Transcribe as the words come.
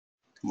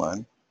Come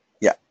on.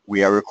 Yeah,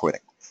 we are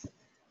recording.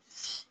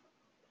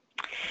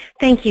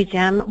 Thank you,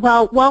 Jim.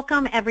 Well,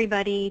 welcome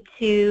everybody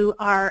to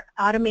our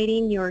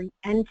Automating Your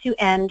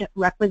End-to-End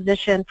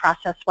Requisition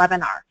Process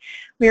webinar.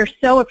 We are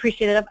so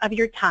appreciative of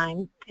your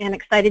time and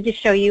excited to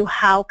show you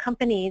how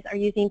companies are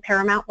using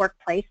Paramount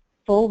WorkPlace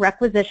full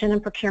requisition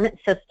and procurement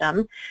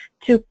system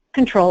to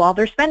control all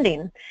their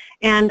spending.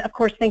 And of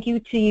course, thank you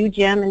to you,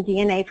 Jim and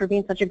DNA, for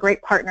being such a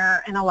great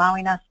partner and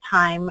allowing us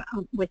time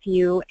with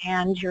you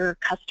and your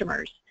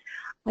customers.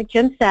 Like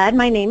Jim said,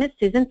 my name is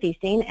Susan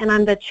Feasting, and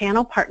I'm the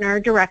Channel Partner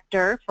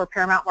Director for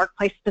Paramount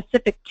WorkPlace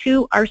specific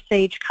to our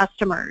Sage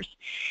customers.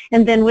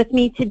 And then with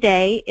me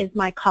today is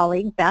my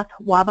colleague, Beth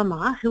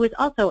Wabama, who is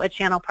also a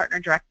Channel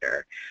Partner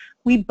Director.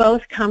 We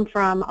both come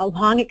from a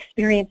long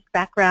experienced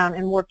background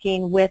in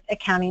working with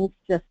accounting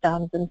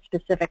systems and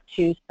specific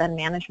to spend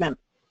management.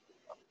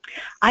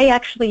 I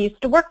actually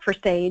used to work for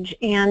Sage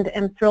and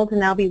am thrilled to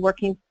now be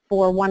working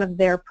for one of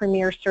their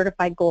premier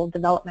certified gold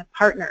development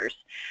partners.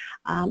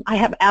 I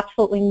have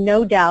absolutely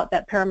no doubt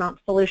that Paramount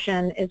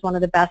solution is one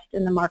of the best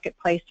in the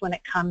marketplace when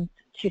it comes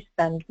to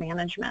spend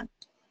management.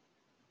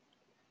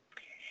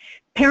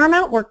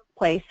 Paramount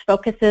WorkPlace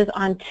focuses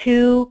on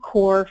two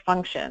core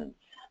functions.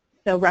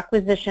 So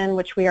requisition,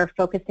 which we are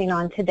focusing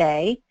on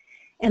today,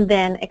 and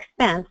then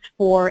expense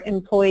for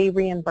employee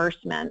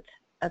reimbursement.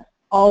 That's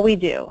all we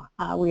do.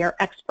 We are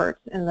experts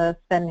in the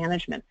spend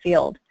management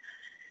field.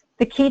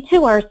 The key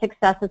to our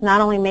success is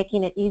not only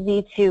making it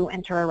easy to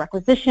enter a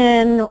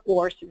requisition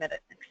or submit an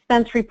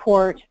expense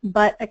report,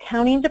 but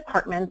accounting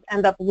departments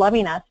end up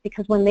loving us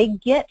because when they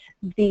get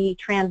the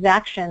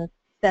transactions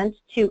sent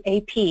to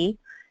AP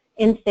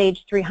in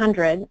Sage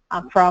 300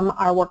 from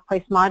our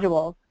workplace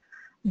modules,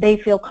 they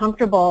feel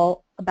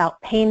comfortable about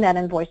paying that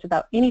invoice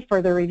without any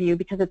further review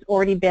because it's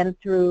already been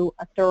through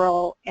a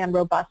thorough and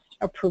robust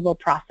approval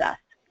process.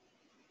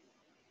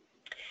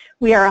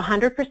 We are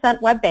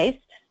 100% web-based,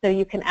 so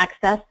you can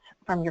access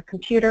from your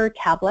computer,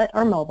 tablet,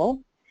 or mobile.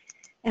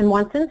 And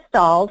once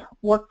installed,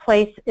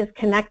 WorkPlace is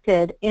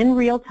connected in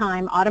real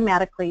time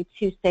automatically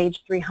to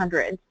Sage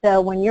 300. So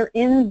when you're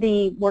in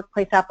the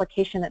WorkPlace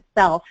application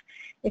itself,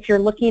 if you're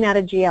looking at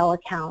a GL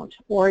account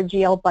or a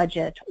GL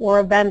budget or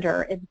a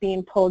vendor, it's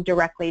being pulled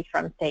directly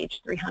from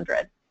Sage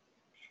 300.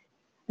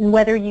 And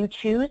whether you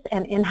choose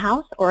an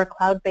in-house or a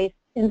cloud-based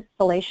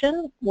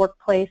installation,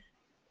 WorkPlace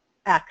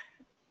acts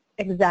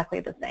exactly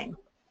the same.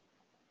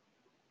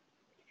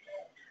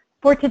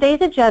 For today's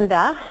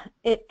agenda,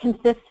 it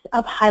consists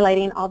of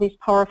highlighting all these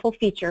powerful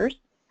features.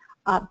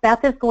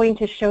 Beth is going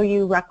to show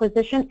you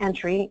requisition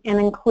entry and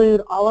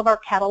include all of our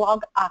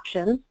catalog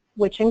options,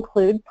 which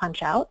include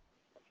PunchOut.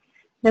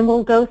 Then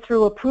we'll go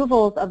through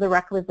approvals of the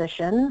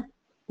requisition,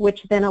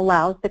 which then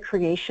allows the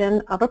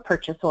creation of a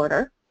purchase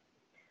order.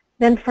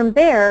 Then from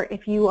there,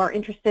 if you are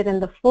interested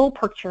in the full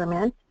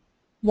procurement,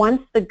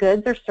 once the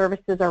goods or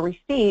services are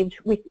received,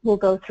 we will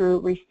go through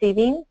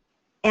receiving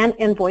and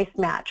invoice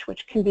match,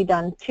 which can be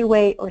done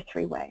two-way or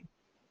three-way.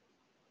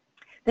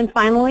 Then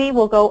finally,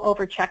 we'll go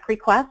over check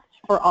requests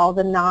for all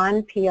the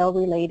non-PO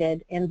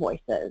related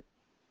invoices.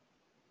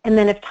 And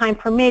then if time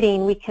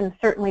permitting, we can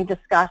certainly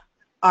discuss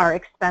our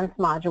expense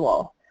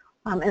module.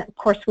 And of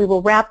course, we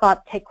will wrap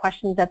up, take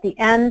questions at the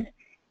end,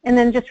 and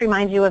then just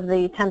remind you of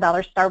the $10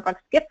 Starbucks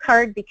gift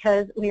card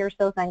because we are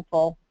so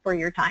thankful for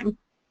your time.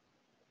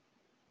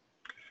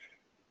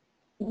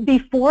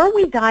 Before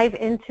we dive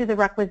into the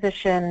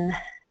requisition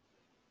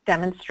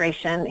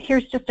demonstration,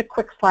 here's just a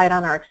quick slide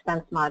on our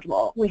expense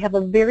module. We have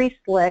a very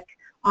slick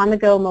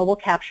on-the-go mobile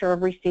capture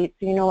of receipts,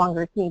 so you no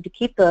longer need to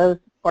keep those,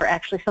 or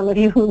actually some of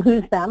you who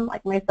lose them,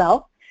 like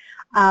myself.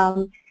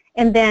 And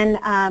then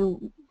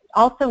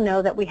also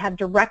know that we have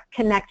direct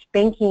connect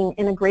banking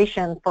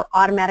integration for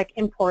automatic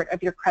import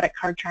of your credit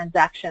card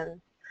transactions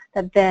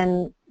that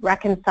then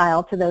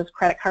reconcile to those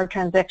credit card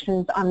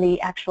transactions on the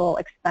actual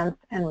expense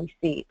and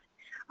receipt.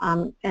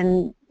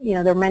 And you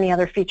know, there are many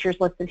other features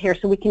listed here,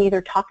 so we can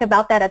either talk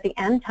about that at the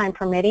end, time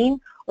permitting,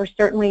 or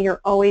certainly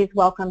you're always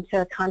welcome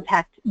to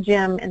contact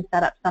Jim and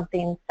set up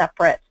something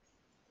separate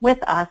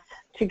with us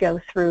to go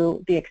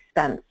through the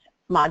expense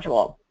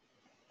module.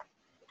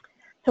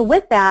 So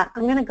with that,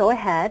 I'm going to go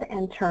ahead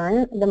and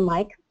turn the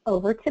mic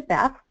over to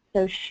Beth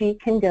so she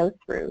can go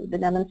through the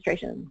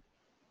demonstration.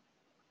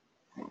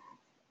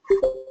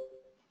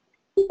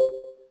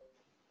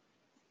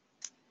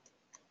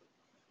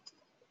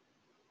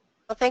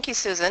 Well, thank you,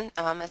 Susan.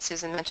 As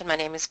Susan mentioned, my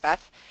name is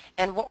Beth,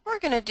 and what we're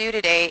going to do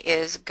today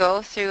is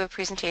go through a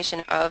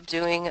presentation of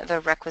doing the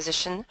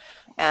requisition,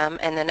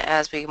 and then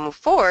as we move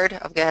forward,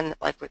 again,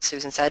 like what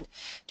Susan said,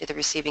 do the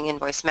receiving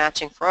invoice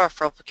matching for our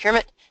full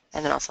procurement,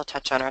 and then also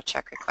touch on our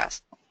check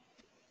request.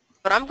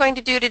 What I'm going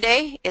to do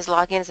today is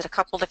log in as a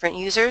couple different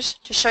users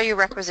to show you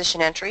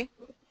requisition entry,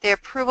 the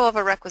approval of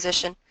a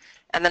requisition,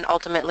 and then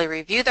ultimately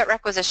review that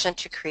requisition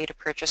to create a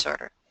purchase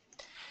order.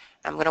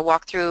 I'm going to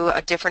walk through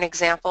different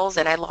examples,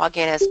 and I log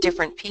in as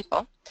different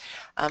people.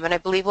 And I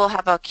believe we'll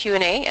have a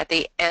Q&A at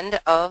the end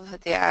of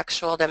the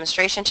actual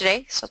demonstration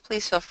today, so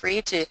please feel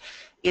free to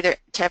either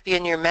type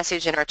in your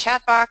message in our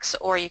chat box,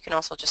 or you can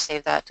also just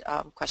save that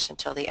question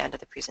till the end of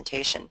the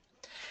presentation.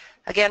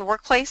 Again,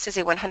 WorkPlace is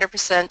a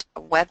 100%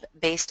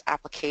 web-based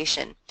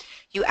application.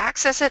 You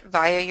access it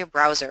via your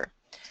browser.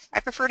 I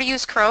prefer to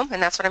use Chrome,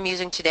 and that's what I'm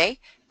using today,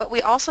 but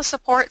we also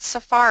support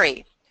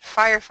Safari,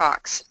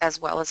 Firefox,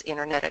 as well as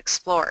Internet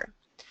Explorer.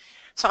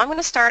 So I'm going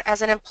to start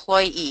as an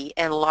employee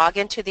and log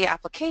into the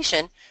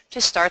application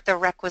to start the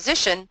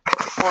requisition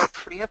for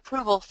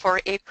pre-approval for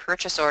a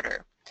purchase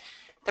order.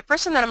 The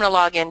person that I'm going to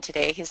log in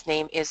today, his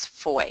name is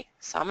Foy.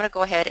 So I'm going to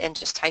go ahead and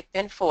just type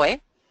in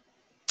Foy,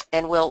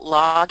 and we'll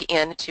log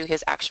in to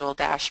his actual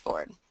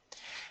dashboard.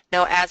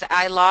 Now, as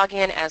I log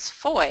in as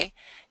Foy,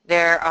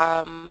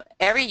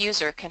 every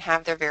user can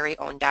have their very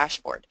own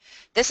dashboard.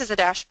 This is a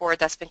dashboard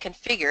that's been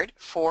configured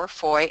for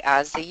Foy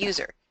as the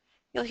user.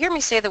 You'll hear me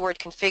say the word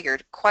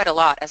configured quite a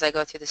lot as I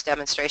go through this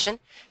demonstration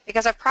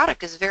because our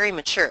product is very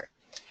mature.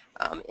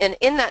 And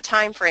in that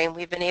time frame,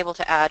 we've been able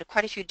to add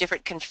quite a few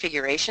different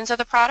configurations of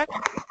the product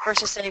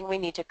versus saying we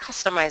need to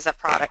customize that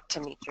product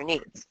to meet your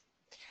needs.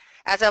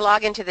 As I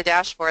log into the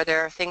dashboard,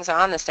 there are things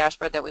on this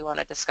dashboard that we want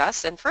to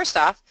discuss. And first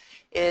off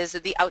is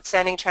the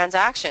outstanding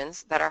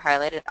transactions that are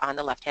highlighted on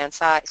the right-hand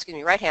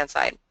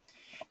side.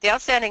 The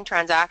outstanding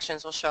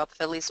transactions will show up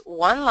if at least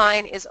one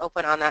line is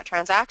open on that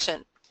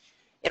transaction.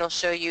 It'll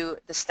show you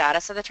the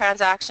status of the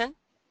transaction,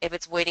 if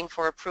it's waiting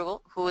for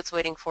approval, who it's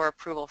waiting for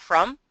approval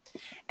from,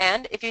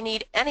 and if you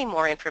need any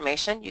more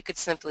information, you could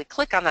simply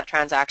click on that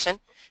transaction,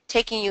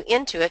 taking you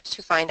into it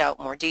to find out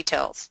more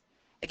details.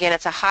 Again,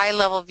 it's a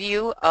high-level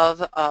view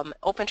of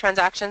open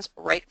transactions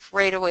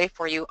right away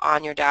for you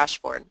on your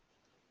dashboard.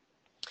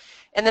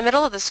 In the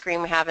middle of the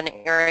screen, we have an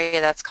area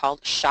that's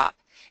called Shop.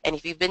 And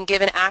if you've been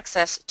given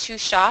access to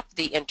Shop,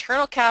 the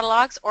internal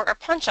catalogs or our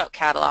PunchOut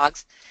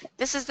catalogs,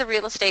 this is the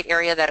real estate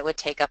area that it would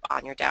take up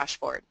on your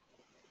dashboard.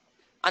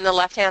 On the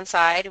left-hand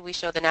side, we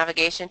show the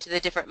navigation to the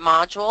different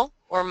module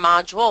or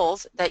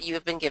modules that you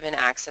have been given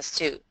access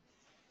to.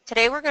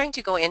 Today, we're going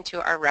to go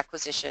into our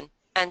requisition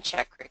and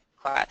check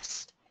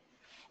request.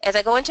 As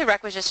I go into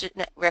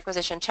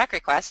requisition check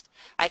request,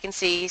 I can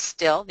see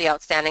still the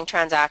outstanding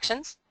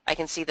transactions. I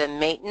can see the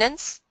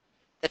maintenance,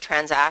 the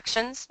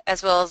transactions,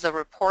 as well as the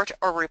report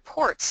or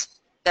reports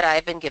that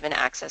I've been given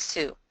access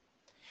to.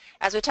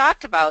 As we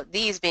talked about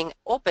these being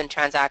open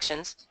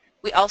transactions,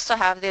 we also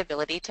have the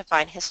ability to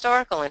find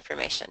historical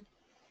information.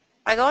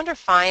 If I go under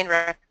Find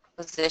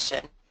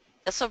Requisition,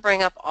 this will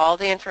bring up all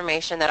the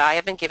information that I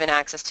have been given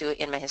access to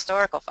in my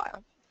historical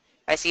file.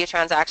 If I see a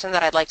transaction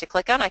that I'd like to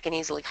click on, I can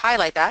easily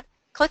highlight that,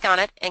 click on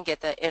it, and get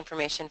the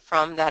information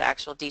from that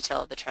actual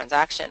detail of the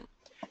transaction.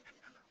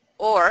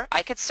 Or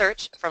I could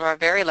search from our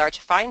very large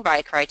Find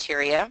By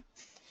criteria.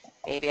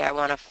 Maybe I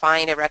want to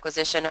find a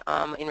requisition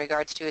in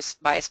regards to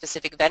by a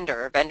specific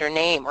vendor, or vendor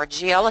name, or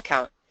GL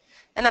account.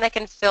 And then I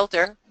can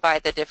filter by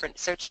the different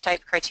search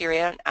type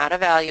criteria and add a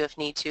value if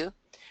need to,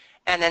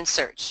 and then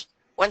search.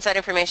 Once that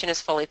information is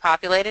fully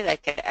populated, I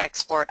can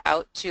export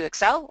out to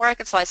Excel, or I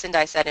could slice and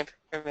dice that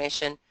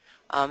information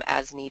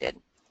as needed.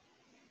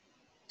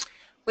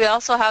 We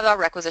also have our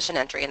requisition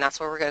entry, and that's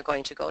where we're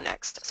going to go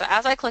next. So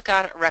as I click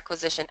on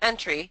requisition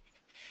entry,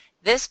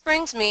 this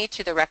brings me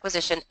to the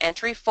requisition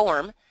entry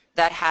form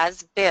that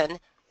has been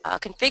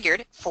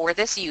configured for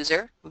this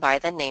user by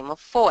the name of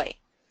Foy.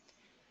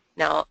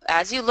 Now,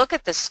 as you look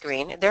at this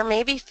screen, there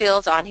may be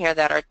fields on here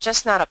that are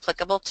just not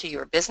applicable to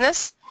your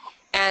business,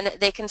 and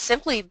they can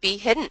simply be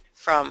hidden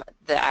from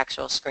the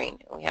actual screen.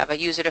 We have a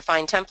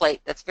user-defined template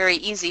that's very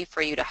easy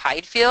for you to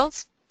hide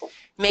fields,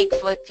 make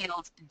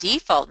fields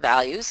default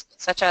values,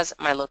 such as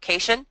my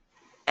location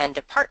and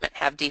department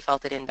have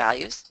defaulted in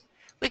values.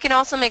 We can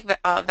also make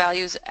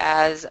values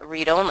as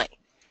read-only.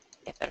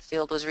 If that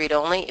field was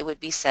read-only, it would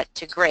be set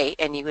to gray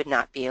and you would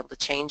not be able to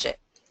change it.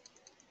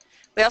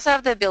 We also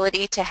have the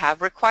ability to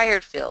have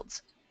required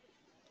fields.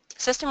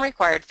 System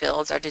required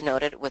fields are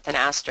denoted with an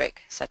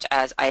asterisk, such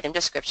as item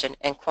description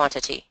and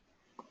quantity.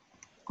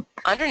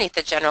 Underneath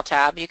the General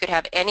tab, you could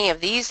have any of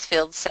these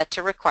fields set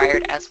to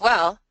required as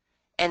well,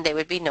 and they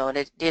would be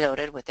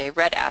denoted with a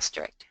red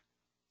asterisk.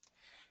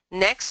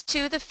 Next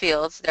to the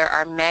fields, there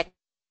are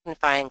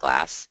magnifying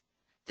glass.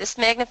 This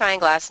magnifying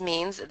glass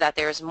means that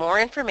there is more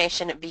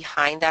information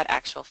behind that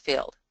actual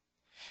field.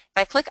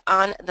 If I click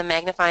on the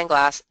magnifying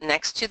glass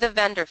next to the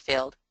vendor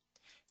field,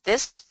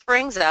 this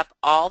brings up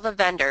all the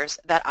vendors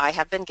that I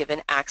have been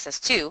given access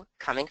to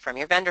coming from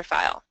your vendor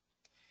file.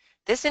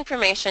 This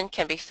information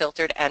can be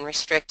filtered and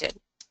restricted.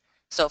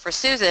 So for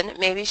Susan,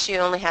 maybe she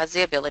only has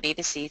the ability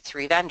to see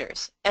 3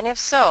 vendors. And if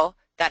so,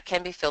 that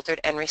can be filtered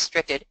and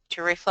restricted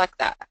to reflect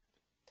that.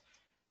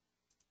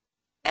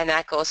 And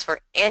that goes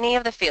for any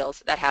of the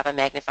fields that have a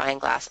magnifying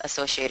glass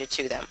associated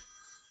to them.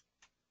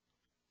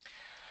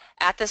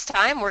 At this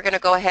time, we're going to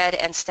go ahead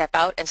and step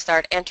out and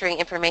start entering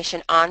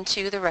information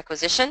onto the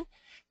requisition.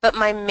 But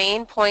my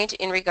main point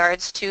in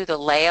regards to the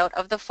layout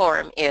of the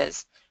form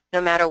is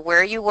no matter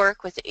where you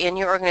work within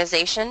your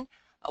organization,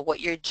 what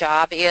your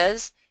job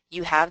is,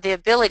 you have the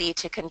ability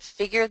to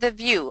configure the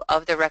view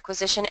of the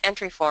requisition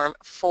entry form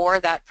for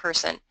that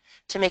person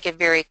to make it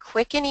very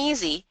quick and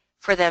easy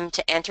for them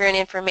to enter in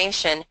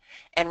information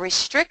and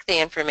restrict the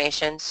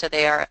information so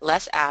they are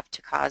less apt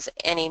to cause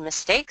any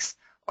mistakes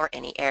or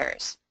any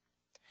errors.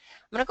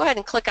 I'm going to go ahead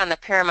and click on the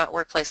Paramount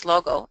WorkPlace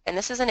logo, and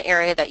this is an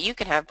area that you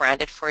can have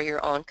branded for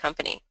your own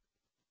company.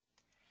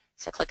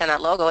 So click on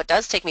that logo. It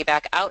does take me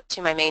back out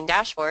to my main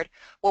dashboard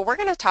where we're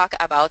going to talk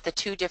about the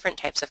two different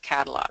types of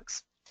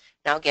catalogs.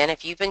 Now again,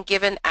 if you've been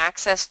given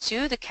access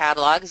to the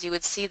catalogs, you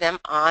would see them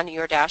on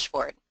your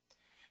dashboard.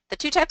 The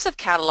two types of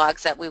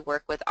catalogs that we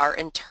work with are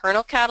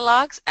internal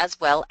catalogs as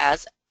well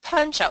as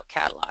PunchOut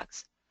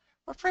catalogs.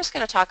 We're first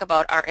going to talk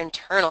about our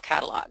internal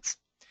catalogs.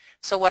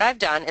 So what I've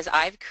done is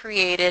I've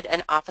created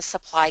an office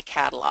supply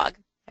catalog.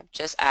 I've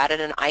just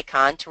added an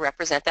icon to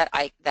represent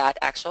that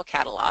actual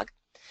catalog.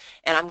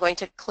 And I'm going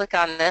to click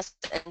on this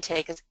and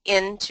take us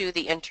into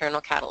the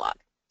internal catalog.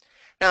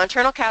 Now,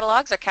 internal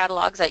catalogs are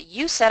catalogs that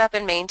you set up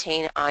and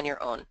maintain on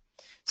your own.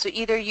 So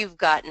either you've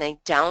gotten a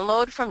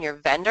download from your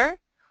vendor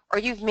or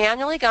you've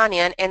manually gone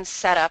in and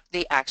set up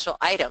the actual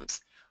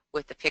items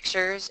with the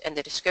pictures and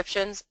the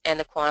descriptions and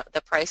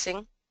the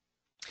pricing.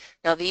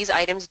 Now, these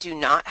items do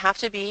not have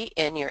to be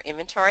in your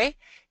inventory.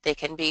 They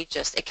can be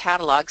just a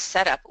catalog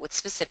set up with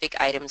specific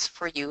items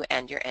for you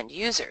and your end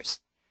users.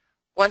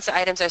 Once the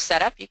items are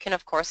set up, you can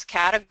of course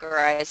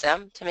categorize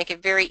them to make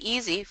it very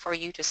easy for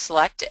you to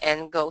select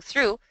and go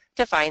through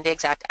to find the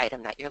exact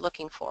item that you're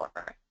looking for.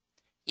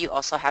 You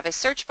also have a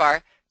search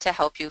bar to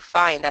help you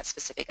find that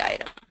specific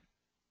item.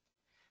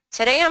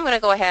 Today I'm going to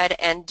go ahead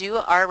and do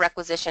our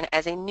requisition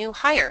as a new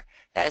hire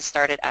that is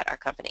started at our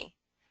company.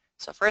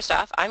 So first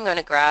off, I'm going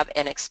to grab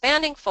an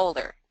expanding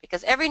folder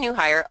because every new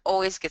hire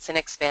always gets an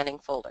expanding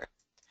folder.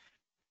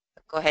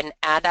 Go ahead and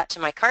add that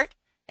to my cart,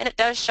 and it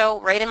does show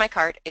right in my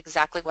cart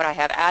exactly what I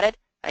have added.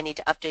 I need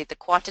to update the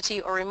quantity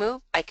or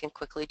remove. I can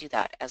quickly do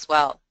that as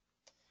well.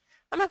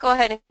 I'm going to go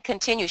ahead and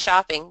continue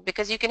shopping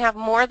because you can have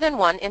more than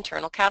one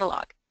internal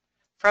catalog.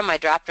 From my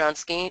drop-down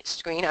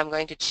screen, I'm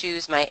going to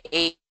choose my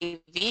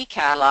AV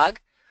catalog,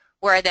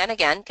 where I then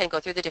again can go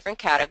through the different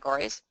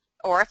categories.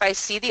 Or if I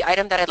see the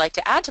item that I'd like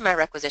to add to my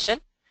requisition,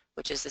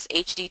 which is this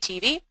HD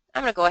TV,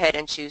 I'm going to go ahead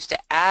and choose to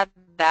add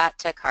that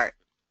to cart.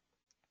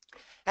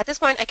 At this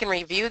point, I can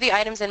review the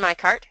items in my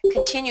cart,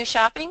 continue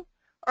shopping,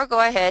 or go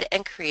ahead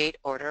and create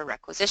order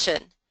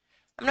requisition.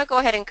 I'm going to go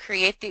ahead and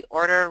create the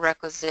order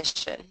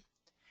requisition.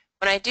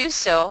 When I do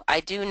so,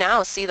 I do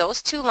now see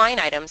those two line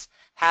items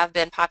have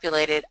been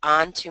populated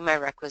onto my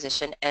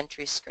requisition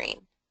entry screen.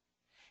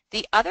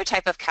 The other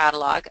type of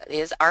catalog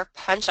is our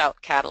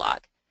PunchOut catalog.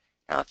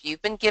 Now, if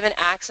you've been given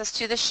access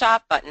to the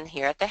Shop button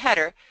here at the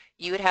header,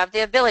 you would have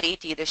the ability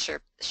to either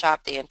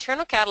shop the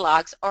internal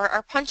catalogs or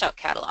our PunchOut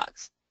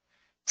catalogs.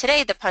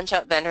 Today, the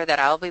PunchOut vendor that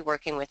I'll be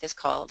working with is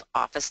called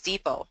Office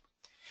Depot.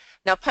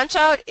 Now,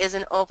 PunchOut is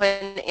an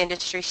open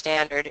industry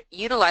standard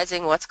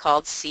utilizing what's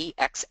called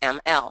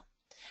CXML.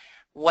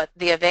 What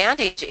the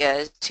advantage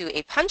is to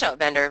a PunchOut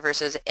vendor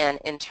versus an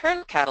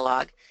internal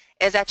catalog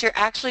is that you're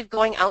actually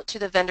going out to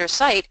the vendor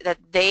site that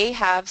they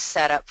have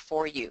set up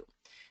for you.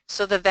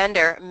 So the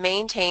vendor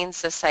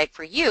maintains the site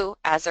for you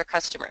as their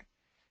customer.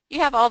 You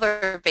have all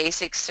their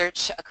basic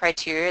search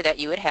criteria that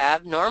you would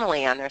have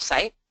normally on their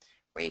site,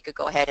 where you could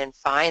go ahead and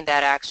find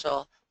that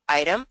actual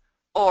item,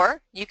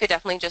 or you could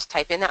definitely just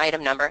type in the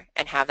item number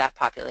and have that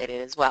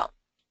populated as well.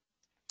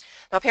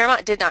 Now,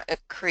 Paramount did not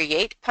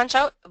create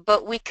PunchOut,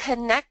 but we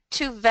connect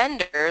to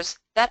vendors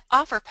that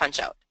offer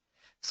PunchOut.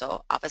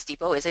 So Office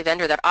Depot is a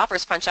vendor that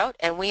offers PunchOut,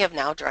 and we have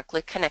now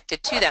directly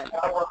connected to them.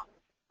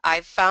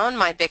 I've found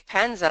my big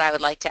pens that I would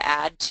like to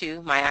add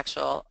to my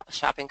actual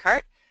shopping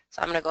cart.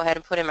 So I'm going to go ahead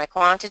and put in my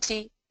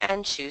quantity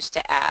and choose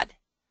to add.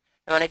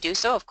 And when I do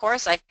so, of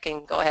course, I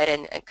can go ahead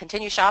and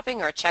continue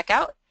shopping or check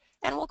out.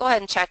 And we'll go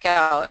ahead and check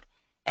out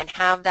and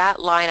have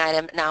that line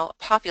item now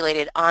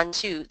populated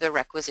onto the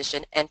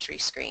requisition entry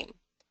screen.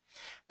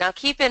 Now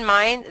keep in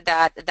mind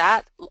that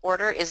that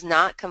order is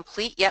not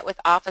complete yet with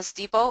Office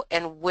Depot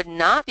and would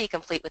not be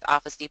complete with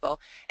Office Depot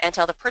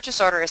until the purchase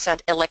order is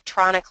sent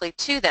electronically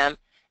to them,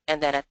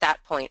 and then at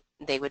that point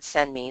they would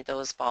send me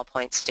those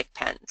ballpoint stick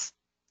pens.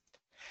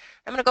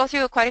 I'm going to go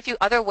through quite a few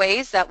other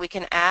ways that we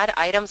can add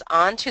items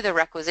onto the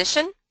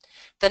requisition.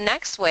 The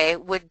next way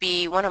would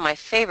be one of my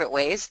favorite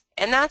ways,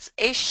 and that's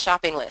a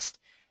shopping list.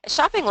 A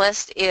shopping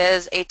list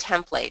is a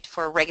template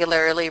for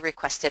regularly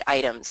requested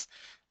items.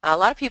 A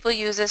lot of people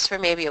use this for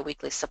maybe a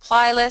weekly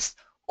supply list,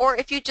 or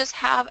if you just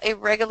have a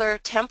regular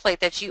template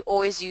that you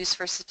always use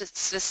for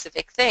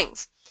specific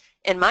things.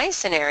 In my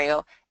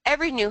scenario,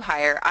 every new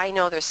hire, I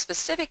know there's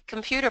specific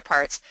computer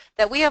parts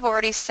that we have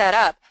already set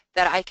up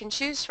that I can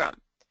choose from.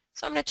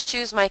 So I'm going to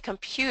choose my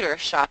computer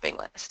shopping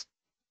list.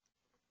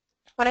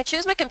 When I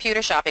choose my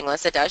computer shopping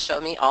list, it does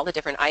show me all the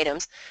different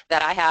items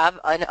that I have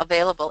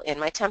available in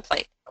my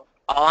template.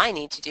 All I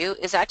need to do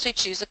is actually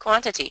choose a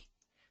quantity.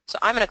 So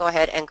I'm going to go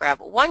ahead and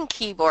grab one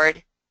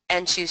keyboard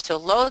and choose to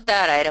load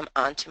that item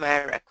onto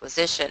my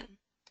requisition.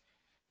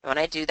 And when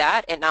I do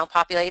that, it now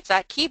populates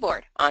that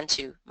keyboard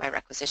onto my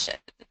requisition.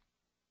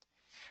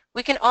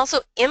 We can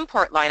also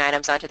import line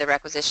items onto the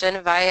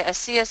requisition via a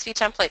CSV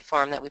template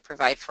form that we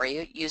provide for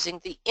you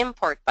using the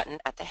Import button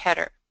at the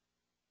header.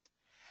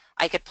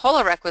 I could pull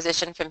a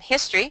requisition from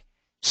history,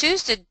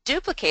 choose to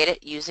duplicate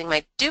it using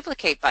my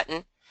duplicate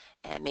button,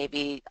 and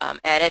maybe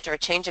edit or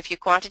change a few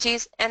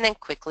quantities, and then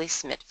quickly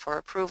submit for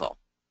approval.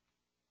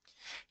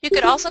 You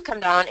could also come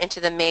down into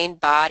the main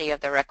body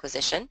of the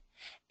requisition,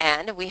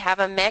 and we have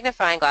a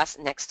magnifying glass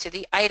next to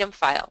the item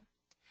file.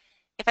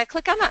 If I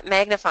click on that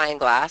magnifying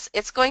glass,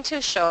 it's going to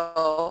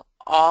show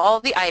all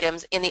the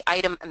items in the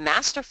item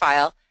master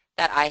file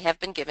that I have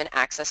been given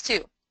access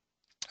to.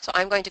 So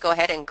I'm going to go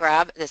ahead and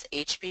grab this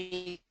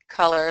HB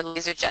color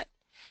laser jet,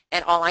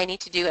 and all I need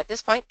to do at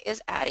this point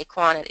is add a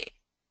quantity.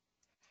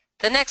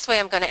 The next way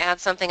I'm going to add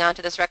something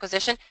onto this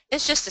requisition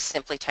is just to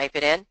simply type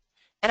it in,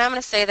 and I'm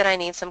going to say that I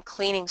need some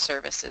cleaning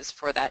services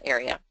for that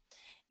area,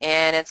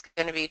 and it's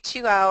going to be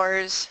 2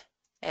 hours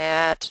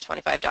at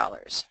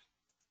 $25.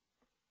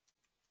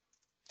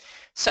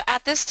 So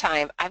at this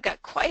time, I've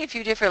got quite a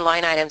few different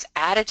line items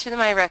added to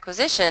my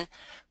requisition,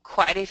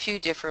 quite a few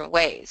different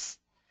ways.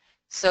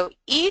 So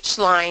each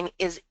line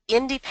is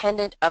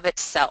independent of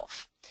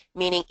itself,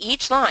 meaning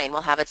each line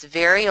will have its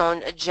very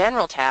own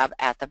general tab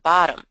at the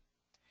bottom.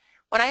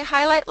 When I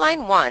highlight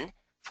line 1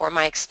 for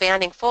my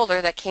expanding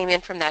folder that came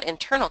in from that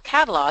internal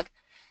catalog,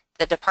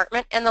 the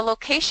department and the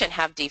location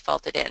have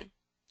defaulted in.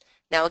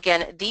 Now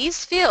again,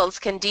 these fields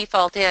can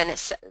default in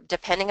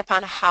depending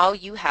upon how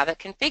you have it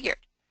configured.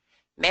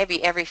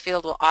 Maybe every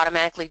field will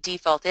automatically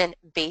default in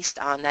based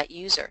on that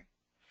user.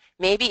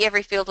 Maybe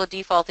every field will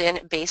default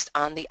in based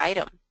on the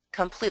item.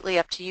 Completely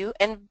up to you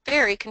and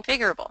very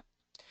configurable.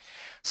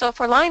 So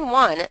for line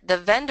 1, the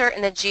vendor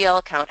and the GL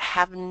account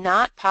have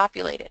not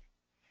populated.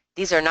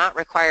 These are not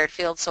required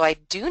fields, so I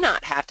do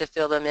not have to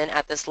fill them in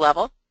at this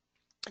level.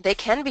 They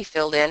can be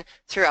filled in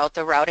throughout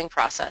the routing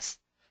process.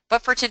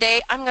 But for today,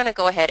 I'm going to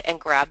go ahead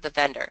and grab the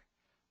vendor.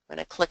 I'm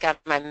going to click on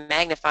my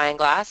magnifying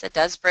glass. It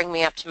does bring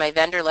me up to my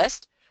vendor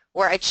list,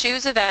 where I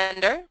choose a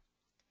vendor,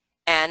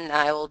 and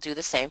I will do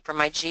the same for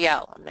my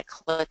GL. I'm going to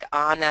click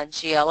on that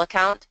GL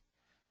account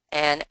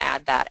and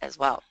add that as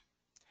well.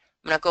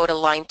 I'm going to go to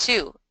line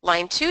 2.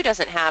 Line 2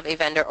 doesn't have a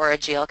vendor or a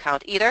GL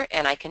account either,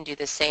 and I can do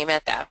the same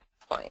at that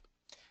point.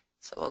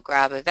 So we'll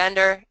grab a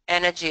vendor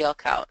and a GL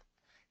account.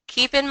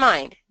 Keep in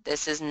mind,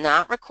 this is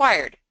not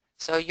required,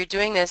 so you're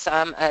doing this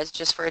as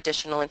just for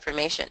additional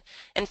information.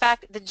 In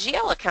fact, the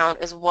GL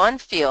account is one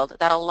field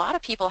that a lot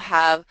of people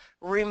have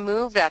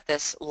removed at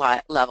this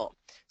level.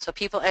 So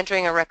people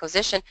entering a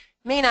requisition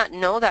may not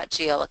know that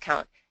GL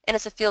account, and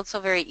it's a field so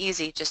very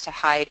easy just to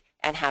hide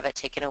and have it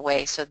taken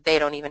away, so they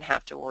don't even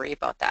have to worry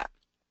about that.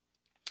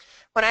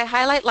 When I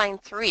highlight line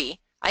 3,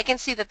 I can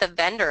see that the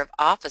vendor of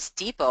Office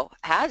Depot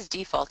has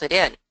defaulted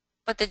in,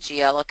 but the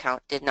GL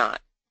account did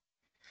not.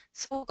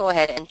 So we'll go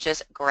ahead and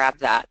just grab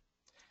that.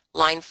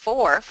 Line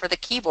 4 for the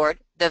keyboard,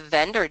 the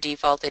vendor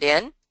defaulted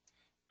in,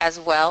 as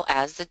well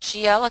as the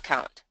GL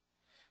account.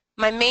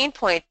 My main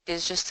point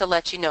is just to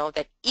let you know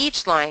that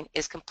each line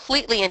is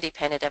completely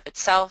independent of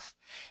itself,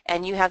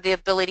 and you have the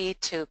ability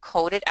to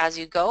code it as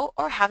you go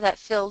or have that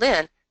filled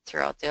in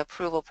throughout the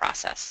approval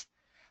process.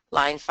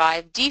 Line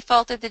 5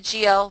 defaulted the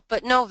GL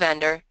but no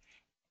vendor,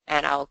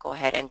 and I'll go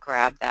ahead and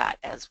grab that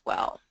as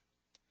well.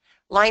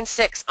 Line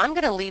 6, I'm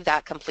going to leave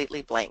that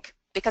completely blank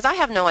because I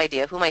have no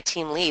idea who my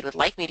team lead would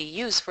like me to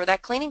use for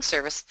that cleaning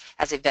service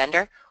as a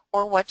vendor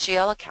or what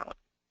GL account.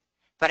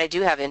 But I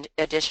do have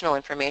additional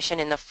information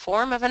in the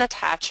form of an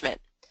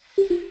attachment.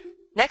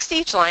 Next to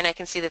each line, I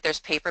can see that there's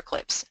paper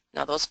clips.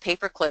 Now those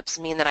paper clips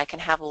mean that I can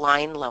have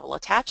line level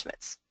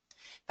attachments.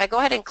 If I go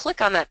ahead and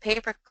click on that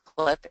paper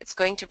clip, it's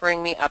going to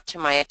bring me up to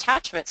my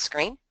attachment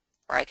screen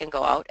where I can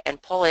go out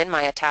and pull in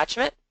my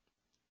attachment.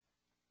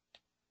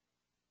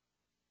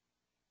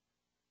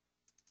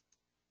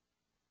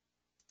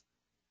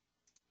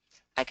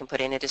 I can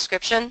put in a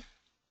description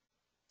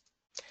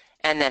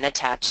and then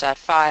attach that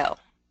file.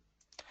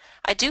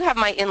 I do have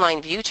my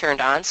inline view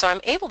turned on, so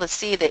I'm able to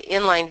see the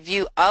inline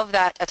view of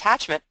that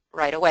attachment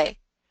right away.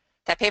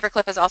 That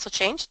paperclip has also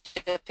changed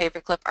to a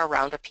paperclip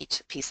around a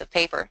piece of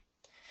paper.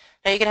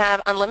 Now you can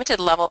have unlimited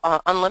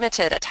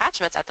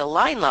attachments at the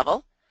line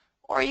level,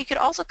 or you could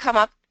also come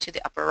up to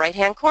the upper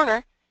right-hand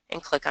corner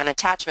and click on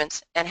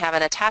Attachments and have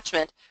an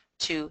attachment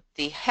to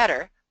the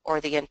header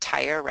or the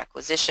entire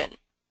requisition.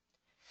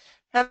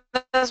 Now,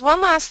 there's one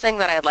last thing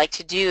that I'd like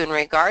to do in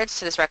regards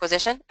to this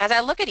requisition. As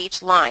I look at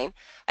each line,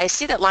 I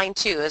see that line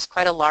 2 is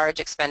quite a large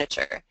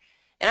expenditure.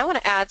 And I want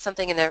to add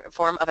something in the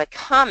form of a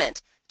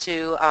comment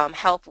to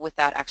help with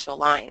that actual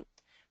line.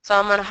 So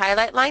I'm going to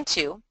highlight line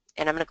 2,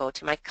 and I'm going to go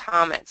to my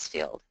comments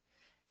field.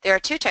 There are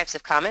two types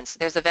of comments.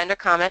 There's the vendor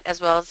comment as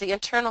well as the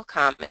internal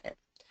comment.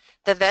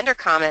 The vendor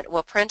comment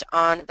will print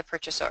on the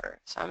purchase order.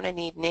 So I'm going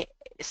to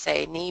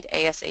say need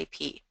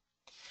ASAP.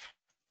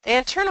 The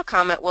internal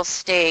comment will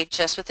stay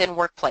just within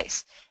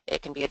WorkPlace.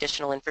 It can be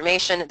additional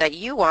information that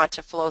you want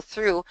to flow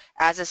through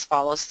as this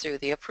follows through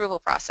the approval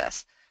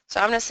process.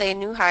 So I'm going to say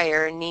new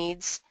hire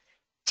needs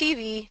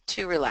TV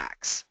to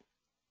relax.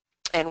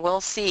 And we'll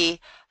see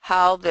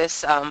how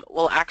this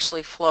will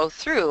actually flow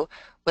through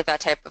with that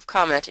type of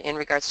comment in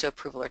regards to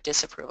approval or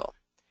disapproval.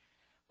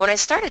 When I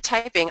started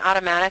typing,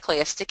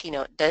 automatically a sticky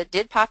note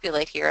did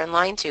populate here in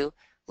line 2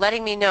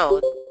 letting me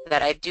know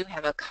that I do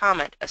have a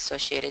comment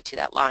associated to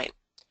that line.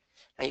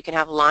 Now you can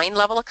have line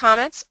level of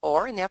comments,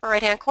 or in the upper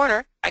right hand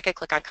corner I could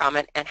click on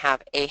comment and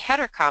have a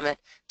header comment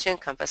to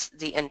encompass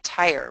the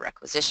entire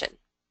requisition.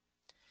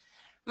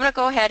 I'm going to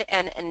go ahead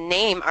and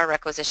name our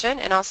requisition,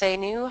 and I'll say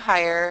new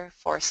hire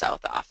for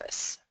South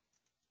Office.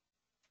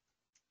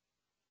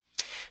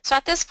 So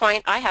at this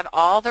point I have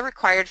all the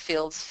required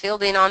fields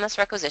filled in on this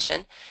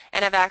requisition,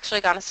 and I've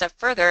actually gone a step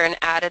further and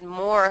added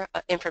more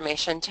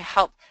information to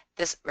help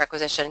this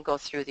requisition go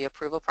through the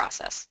approval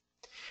process.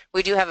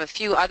 We do have a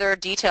few other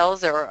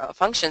details or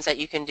functions that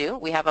you can do.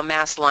 We have a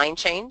mass line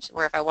change,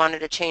 where if I wanted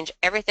to change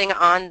everything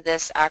on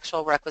this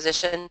actual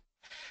requisition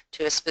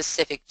to a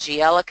specific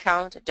GL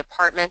account,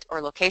 department,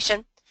 or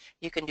location,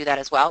 you can do that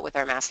as well with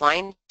our mass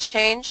line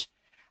change.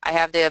 I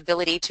have the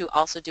ability to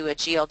also do a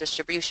GL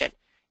distribution.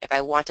 If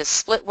I want to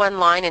split one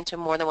line into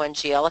more than one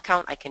GL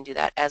account, I can do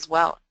that as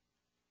well.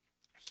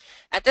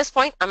 At this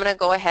point, I'm going to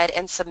go ahead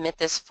and submit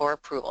this for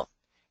approval.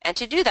 And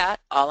to do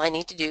that, all I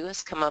need to do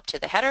is come up to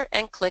the header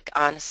and click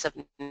on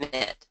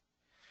Submit.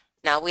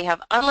 Now we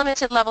have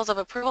unlimited levels of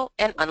approval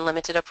and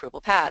unlimited approval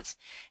paths,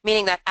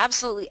 meaning that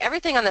absolutely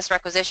everything on this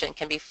requisition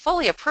can be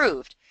fully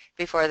approved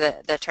before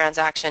the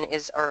transaction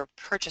is or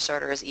purchase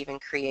order is even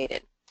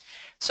created.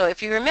 So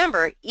if you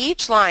remember,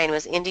 each line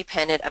was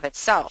independent of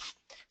itself.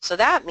 So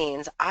that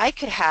means I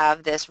could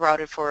have this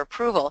routed for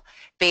approval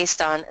based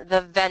on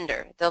the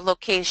vendor, the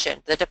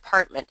location, the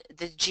department,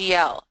 the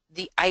GL,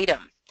 the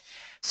item.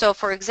 So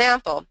for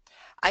example,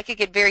 I could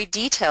get very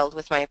detailed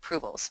with my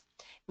approvals,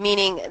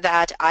 meaning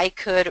that I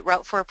could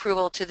route for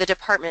approval to the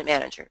department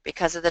manager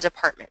because of the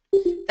department.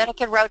 Then I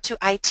could route to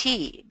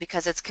IT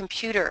because it's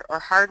computer or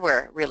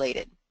hardware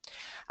related.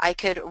 I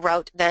could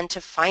route then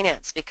to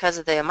finance because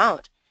of the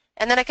amount.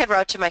 And then I could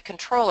route to my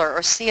controller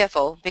or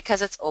CFO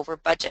because it's over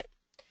budget.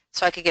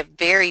 So I could get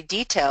very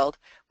detailed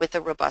with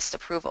the robust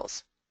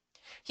approvals.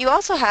 You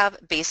also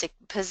have basic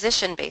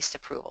position-based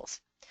approvals.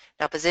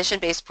 Now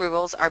position-based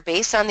approvals are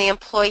based on the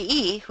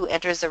employee who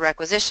enters the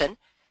requisition.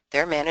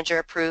 Their manager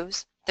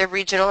approves, their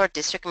regional or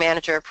district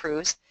manager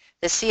approves,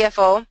 the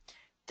CFO,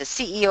 the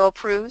CEO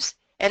approves,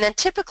 and then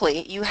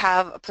typically you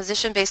have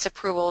position-based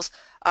approvals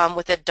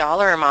with a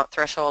dollar amount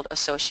threshold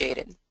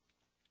associated.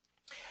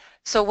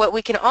 So what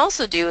we can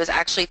also do is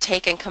actually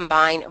take and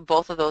combine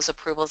both of those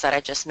approvals that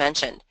I just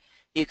mentioned.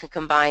 You can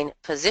combine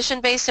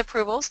position-based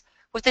approvals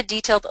with the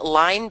detailed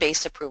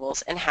line-based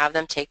approvals and have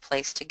them take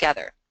place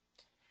together.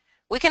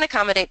 We can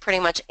accommodate pretty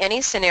much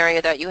any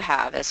scenario that you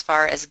have as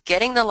far as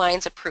getting the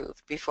lines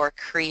approved before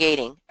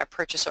creating a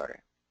purchase order.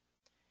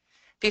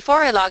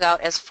 Before I log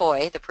out as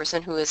Foy, the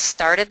person who has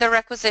started the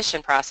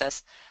requisition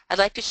process, I'd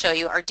like to show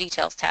you our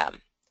Details tab.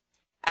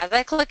 As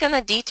I click on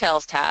the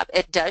Details tab,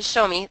 it does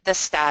show me the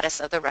status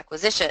of the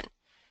requisition.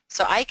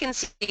 So I can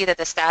see that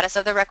the status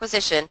of the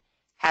requisition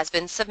has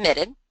been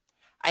submitted.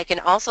 I can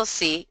also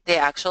see the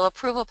actual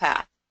approval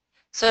path.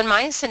 So in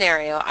my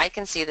scenario, I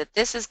can see that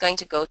this is going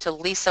to go to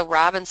Lisa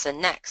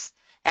Robinson next,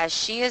 as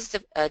she is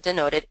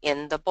denoted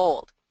in the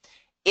bold.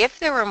 If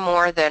there were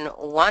more than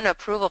one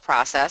approval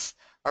process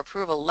or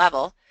approval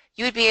level,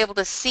 you would be able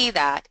to see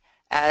that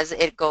as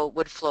it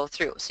would flow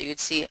through. So you'd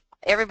see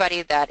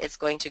everybody that it's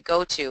going to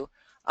go to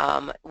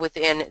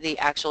within the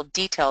actual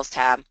Details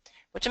tab,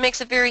 which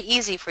makes it very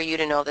easy for you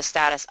to know the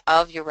status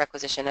of your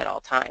requisition at all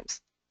times.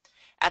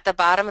 At the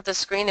bottom of the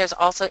screen, there's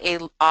also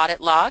an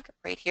audit log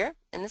right here,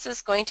 and this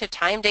is going to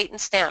time, date,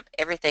 and stamp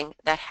everything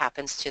that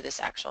happens to this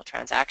actual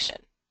transaction.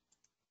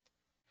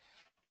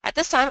 At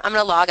this time, I'm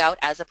going to log out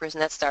as the person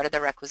that started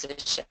the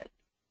requisition.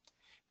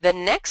 The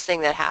next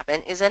thing that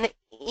happened is an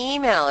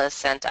email is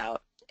sent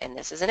out, and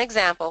this is an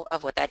example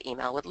of what that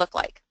email would look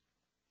like.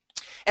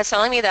 It's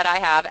telling me that I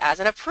have, as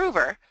an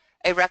approver,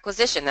 a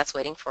requisition that's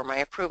waiting for my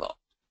approval.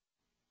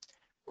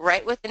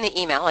 Right within the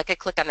email, I could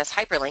click on this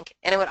hyperlink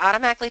and it would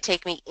automatically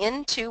take me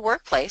into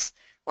WorkPlace,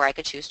 where I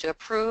could choose to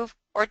approve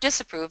or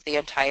disapprove the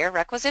entire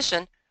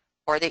requisition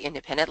or the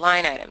independent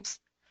line items.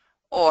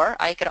 Or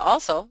I could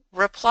also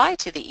reply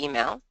to the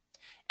email,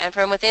 and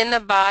from within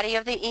the body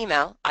of the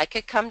email I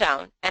could come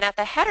down, and at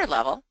the header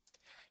level,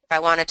 if I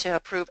wanted to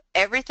approve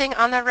everything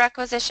on the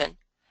requisition,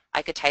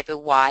 I could type a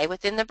Y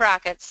within the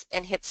brackets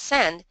and hit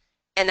send,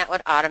 and that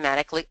would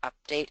automatically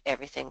update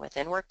everything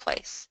within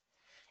WorkPlace.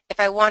 If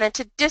I wanted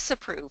to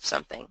disapprove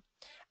something,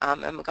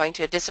 I'm going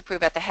to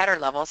disapprove at the header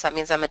level, so that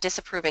means I'm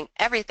disapproving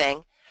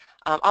everything.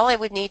 All I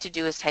would need to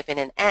do is type in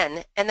an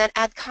N and then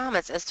add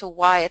comments as to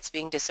why it's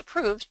being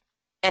disapproved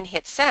and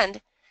hit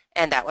send,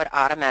 and that would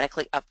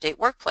automatically update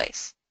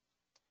WorkPlace.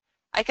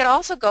 I could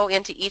also go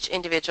into each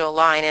individual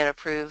line and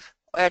approve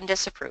and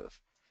disapprove.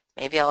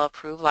 Maybe I'll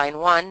approve line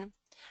 1.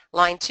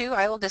 Line 2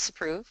 I will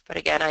disapprove, but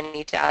again I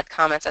need to add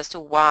comments as to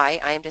why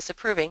I am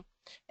disapproving,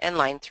 and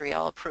line 3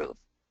 I'll approve.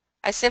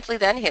 I simply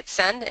then hit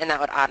send, and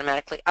that would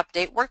automatically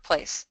update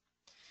WorkPlace.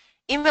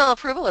 Email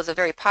approval is a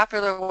very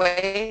popular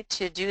way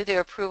to do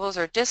the approvals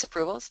or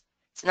disapprovals.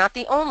 It's not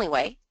the only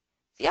way.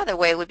 The other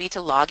way would be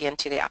to log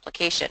into the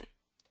application.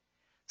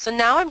 So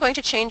now I'm going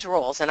to change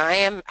roles, and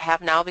I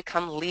have now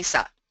become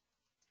Lisa.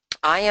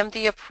 I am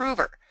the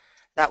approver.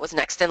 That was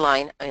next in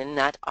line in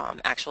that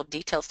actual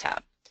details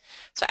tab.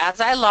 So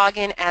as I log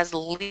in as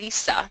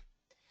Lisa,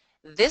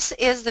 this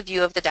is the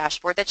view of the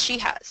dashboard that she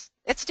has.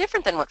 It's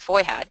different than what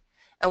Foy had.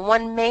 And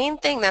one main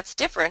thing that's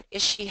different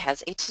is she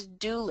has a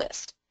to-do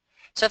list.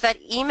 So if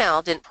that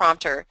email didn't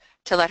prompt her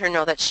to let her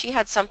know that she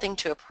had something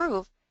to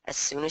approve, as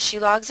soon as she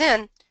logs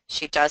in,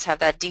 she does have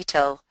that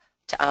detail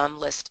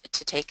list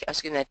to take,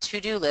 that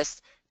to-do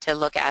list to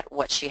look at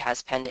what she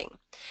has pending.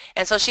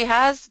 And so she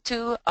has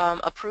to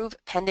approve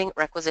pending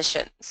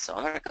requisitions. So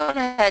I'm going to go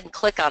ahead and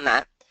click on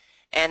that.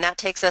 And that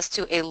takes us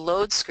to a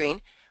load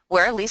screen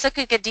where Lisa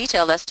could get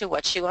detailed as to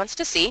what she wants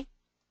to see,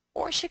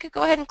 or she could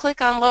go ahead and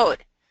click on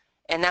load.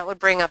 And that would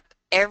bring up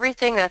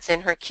everything that's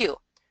in her queue,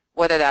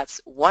 whether that's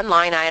one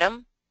line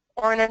item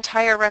or an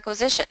entire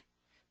requisition.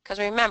 Because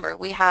remember,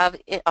 we have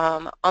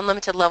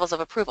unlimited levels of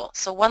approval.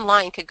 So one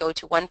line could go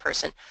to one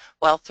person,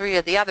 while 3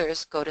 of the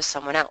others go to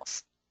someone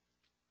else.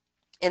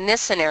 In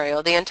this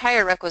scenario, the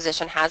entire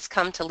requisition has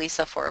come to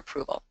Lisa for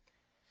approval.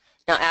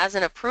 Now, as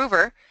an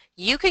approver,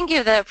 you can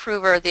give the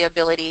approver the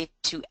ability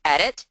to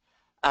edit,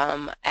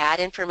 add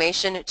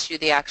information to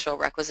the actual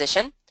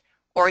requisition,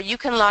 or you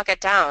can lock it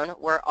down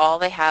where all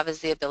they have is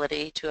the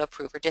ability to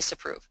approve or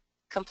disapprove.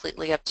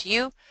 Completely up to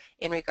you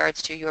in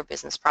regards to your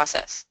business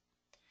process.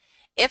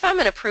 If I'm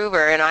an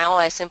approver and all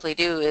I simply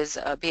do is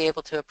be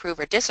able to approve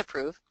or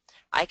disapprove,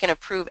 I can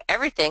approve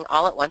everything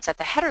all at once at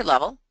the header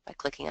level by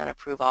clicking on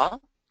Approve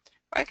All,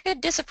 or I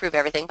could disapprove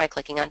everything by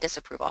clicking on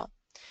Disapprove All.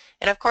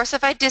 And of course,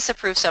 if I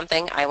disapprove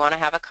something, I want to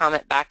have a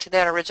comment back to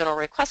that original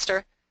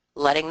requester,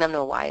 letting them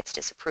know why it's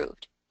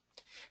disapproved.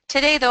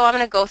 Today, though, I'm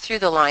going to go through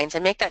the lines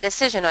and make that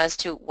decision as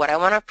to what I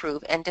want to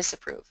approve and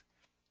disapprove.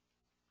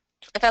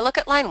 If I look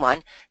at line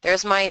 1,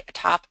 there's my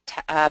top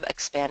tab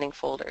expanding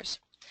folders.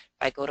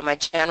 If I go to my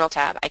General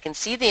tab, I can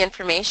see the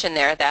information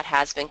there that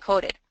has been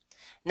coded.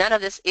 None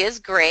of this is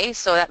gray,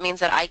 so that means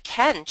that I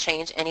can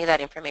change any of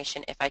that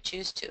information if I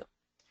choose to.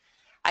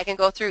 I can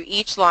go through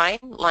each line.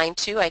 Line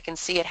 2, I can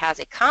see it has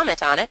a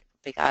comment on it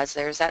because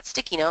there's that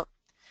sticky note.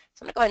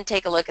 So I'm going to go ahead and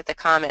take a look at the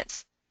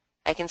comments.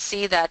 I can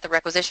see that the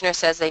requisitioner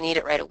says they need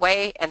it right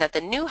away and that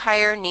the new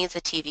hire needs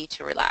a TV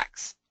to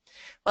relax.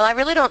 Well, I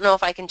really don't know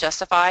if I can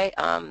justify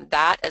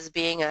that as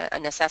being a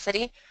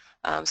necessity,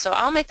 so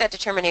I'll make that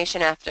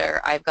determination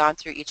after I've gone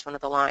through each one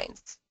of the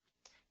lines.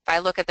 If I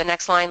look at the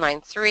next line,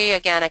 line 3,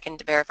 again, I can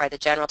verify the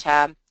General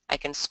tab. I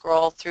can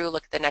scroll through,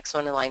 look at the next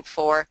one in line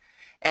 4,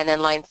 and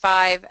then line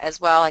 5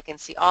 as well. I can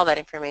see all that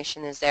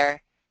information is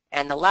there.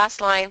 And the last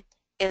line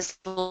is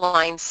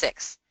line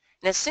 6.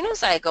 And as soon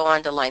as I go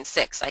on to line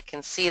 6, I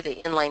can see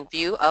the inline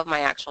view of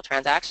my actual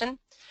transaction.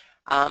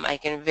 I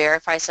can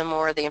verify some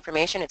more of the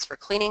information. It's for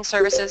cleaning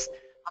services.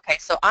 Okay,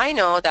 so I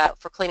know that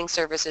for cleaning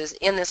services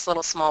in this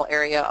little small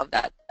area of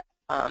that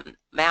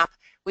map,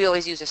 we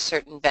always use a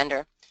certain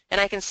vendor. And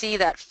I can see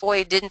that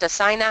Foy didn't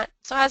assign that.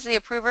 So as the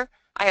approver,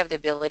 I have the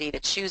ability to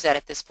choose that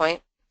at this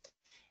point.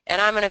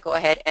 And I'm going to go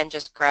ahead and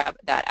just grab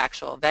that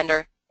actual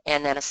vendor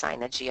and then assign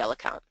the GL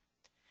account.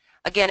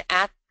 Again,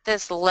 at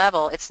this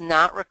level, it's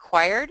not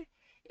required.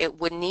 It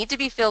would need to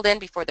be filled in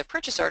before the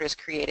purchase order is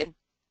created.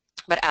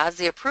 But as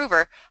the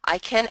approver, I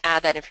can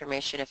add that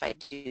information if I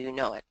do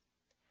know it.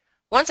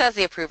 Once as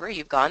the approver,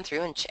 you've gone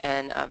through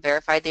and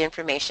verified the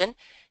information,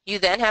 you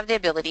then have the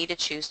ability to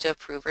choose to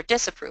approve or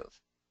disapprove.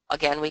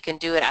 Again, we can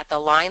do it at the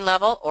line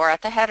level or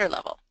at the header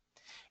level.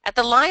 At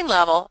the line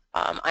level,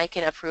 I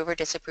can approve or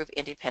disapprove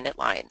independent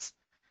lines.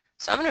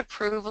 So I'm going to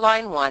approve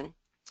line 1.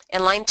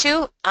 And line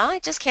 2, I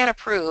just can't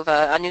approve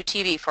a new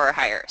TV for a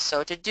hire.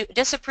 So to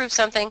disapprove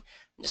something,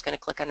 I'm just going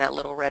to click on that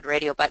little red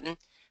radio button.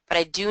 But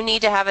I do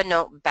need to have a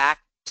note back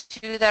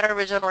to that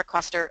original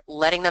requester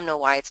letting them know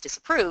why it's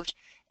disapproved.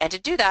 And to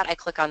do that, I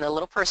click on the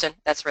little person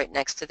that's right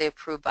next to the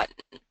Approve button.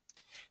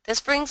 This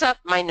brings up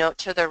my note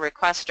to the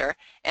requester,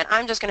 and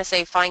I'm just going to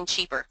say Find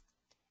Cheaper,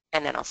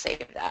 and then I'll save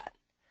that.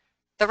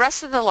 The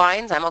rest of the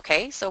lines, I'm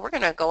okay, so we're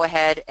going to go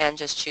ahead and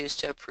just choose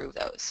to approve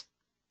those.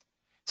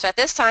 So at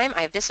this time,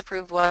 I've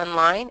disapproved 1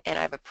 line, and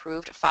I've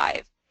approved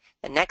 5.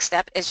 The next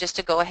step is just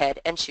to go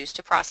ahead and choose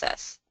to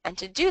process. And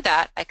to do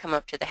that, I come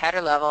up to the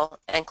header level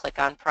and click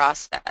on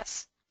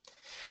Process.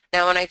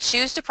 Now when I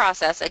choose to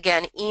process,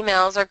 again,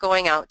 emails are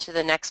going out to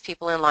the next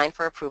people in line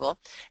for approval.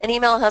 An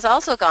email has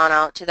also gone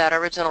out to that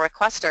original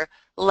requester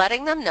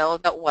letting them know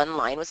that 1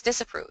 line was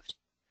disapproved.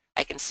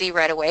 I can see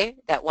right away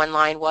that 1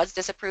 line was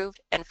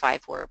disapproved and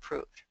 5 were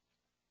approved.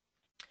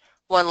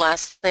 One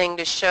last thing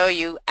to show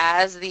you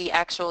as the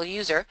actual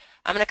user,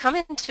 I'm going to come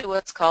into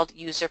what's called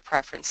User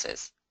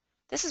Preferences.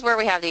 This is where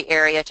we have the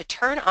area to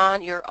turn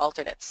on your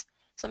alternates.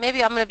 So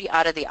maybe I'm going to be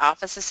out of the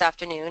office this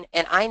afternoon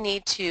and I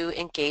need to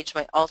engage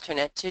my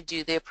alternate to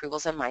do the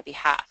approvals on my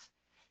behalf.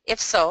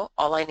 If so,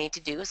 all I need to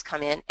do is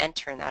come in and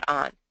turn that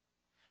on.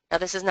 Now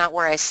this is not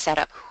where I set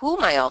up who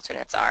my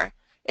alternates are,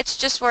 it's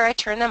just where I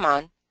turn them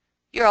on.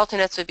 Your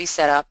alternates would be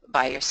set up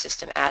by your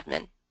system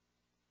admin.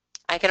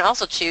 I can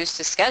also choose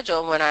to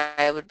schedule when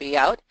I would be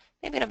out.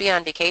 Maybe I'll be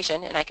on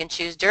vacation and I can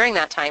choose during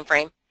that time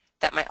frame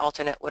that my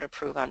alternate would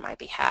approve on my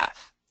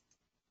behalf.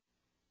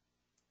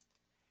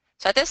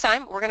 So at this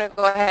time, we're going to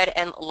go ahead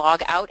and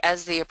log out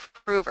as the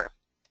approver.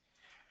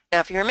 Now,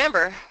 if you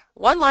remember,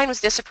 one line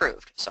was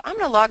disapproved. So I'm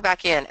going to log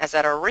back in as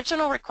that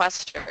original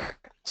requester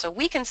so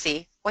we can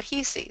see what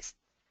he sees.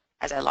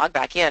 As I log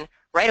back in,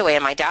 right away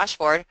in my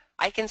dashboard,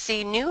 I can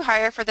see new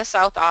hire for the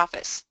South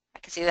office. I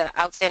can see that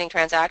outstanding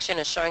transaction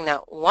is showing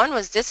that 1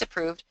 was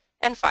disapproved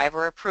and 5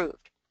 were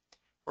approved.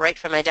 Right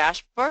from my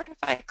dashboard, if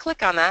I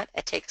click on that,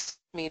 it takes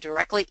me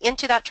directly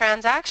into that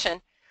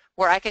transaction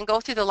where I can go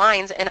through the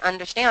lines and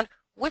understand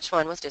which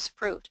one was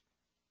disapproved.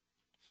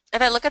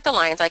 If I look at the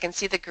lines, I can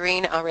see the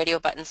green radio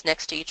buttons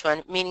next to each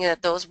one, meaning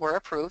that those were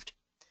approved.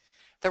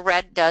 The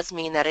red does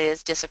mean that it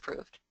is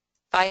disapproved.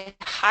 If I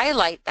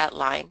highlight that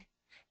line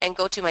and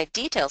go to my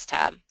Details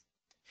tab,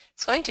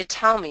 it's going to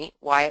tell me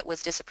why it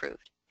was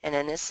disapproved. And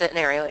in this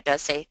scenario, it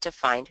does say to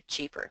find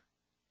cheaper.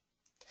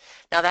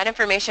 Now that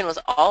information was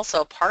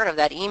also part of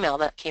that email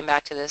that came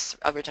back to this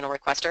original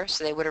requester,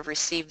 so they would have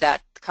received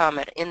that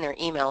comment in their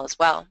email as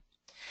well.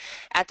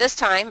 At this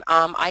time,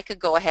 I could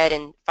go ahead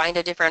and find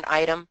a different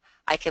item.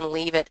 I can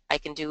leave it. I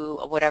can do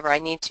whatever I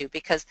need to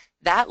because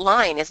that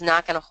line is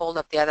not going to hold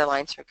up the other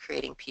lines for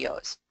creating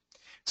POs.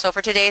 So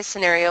for today's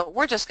scenario,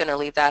 we're just going to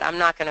leave that. I'm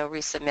not going to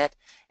resubmit,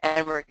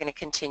 and we're going to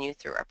continue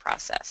through our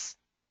process.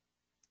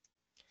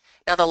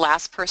 Now the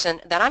last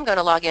person that I'm going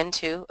to log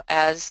into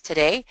as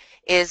today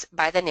is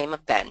by the name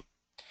of Ben.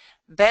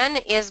 Ben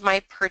is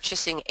my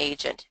purchasing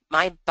agent,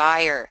 my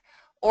buyer,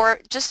 or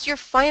just your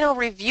final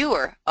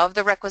reviewer of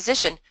the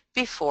requisition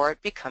before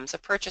it becomes a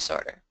purchase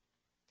order.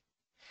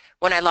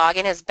 When I log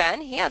in as Ben,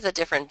 he has a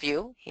different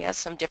view. He has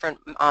some different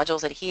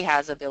modules that he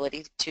has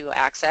ability to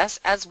access,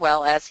 as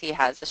well as he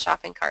has the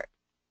shopping cart.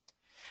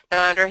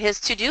 Now under his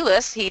to-do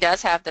list, he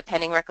does have the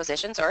pending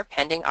requisitions or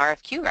pending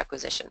RFQ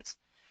requisitions.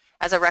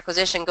 As a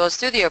requisition goes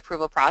through the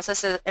approval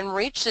process and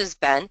reaches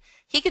Ben,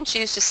 he can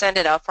choose to send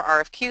it out for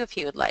RFQ if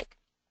he would like.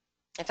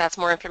 If that's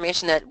more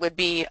information that would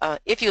be,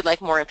 if you'd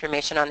like more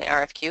information on the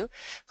RFQ,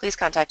 please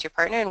contact your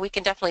partner and we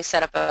can definitely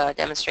set up a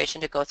demonstration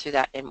to go through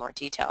that in more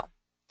detail.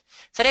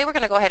 Today we're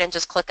going to go ahead and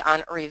just click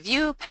on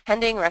Review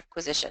Pending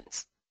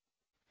Requisitions.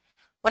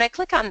 When I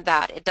click on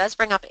that, it does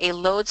bring up a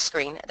load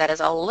screen that is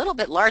a little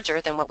bit larger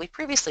than what we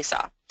previously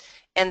saw.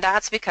 And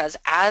that's because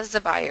as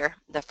the buyer,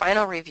 the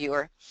final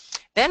reviewer,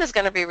 Ben is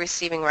going to be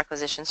receiving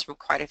requisitions from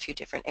quite a few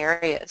different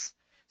areas.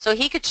 So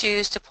he could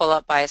choose to pull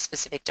up by a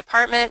specific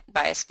department,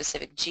 by a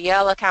specific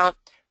GL account,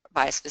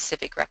 by a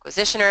specific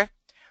requisitioner,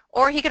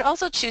 or he could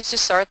also choose to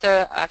sort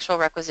the actual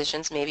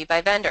requisitions maybe by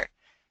vendor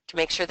to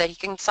make sure that he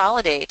can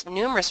consolidate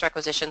numerous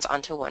requisitions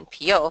onto one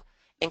PO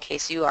in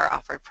case you are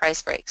offered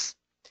price breaks.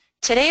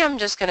 Today I'm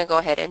just going to go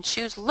ahead and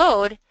choose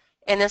Load,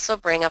 and this will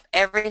bring up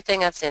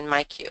everything that's in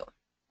my queue.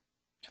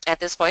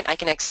 At this point, I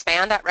can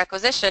expand that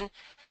requisition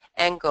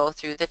and go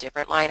through the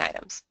different line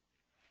items.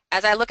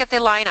 As I look at the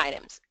line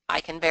items,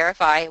 I can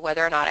verify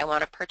whether or not I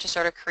want a purchase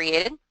order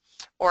created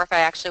or if I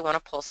actually want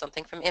to pull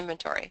something from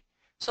inventory.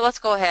 So let's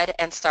go ahead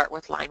and start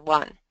with line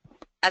 1.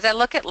 As I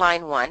look at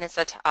line 1, it's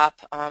the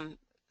top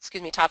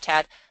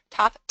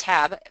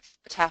tab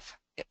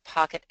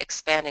pocket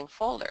expanding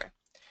folder.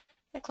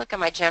 I click on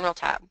my General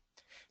tab.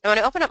 Now when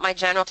I open up my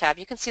General tab,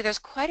 you can see there's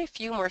quite a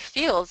few more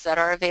fields that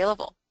are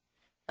available.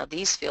 Now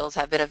these fields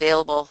have been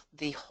available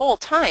the whole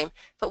time,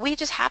 but we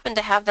just happen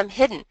to have them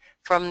hidden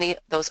from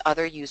those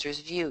other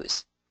users'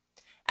 views.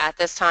 At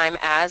this time,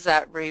 as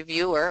that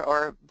reviewer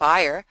or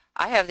buyer,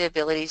 I have the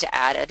ability to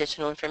add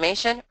additional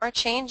information or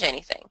change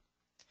anything.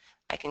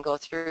 I can go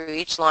through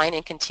each line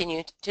and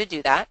continue to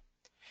do that.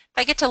 If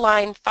I get to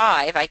line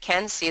 5, I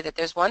can see that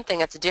there's one thing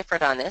that's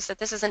different on this, that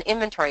this is an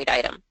inventoried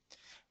item.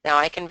 Now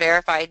I can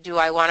verify, do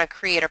I want to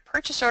create a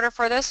purchase order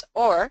for this,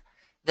 or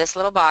this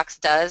little box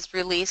does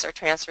release or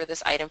transfer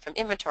this item from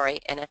inventory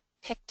and a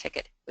pick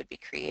ticket would be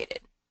created.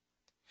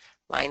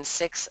 Line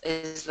 6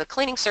 is the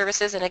cleaning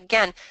services, and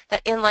again,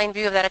 that inline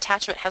view of that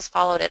attachment has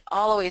followed it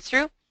all the way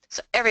through,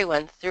 so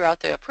everyone throughout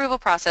the approval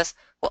process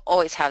will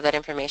always have that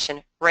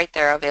information right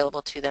there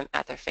available to them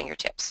at their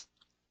fingertips.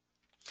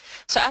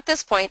 So at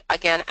this point,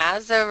 again,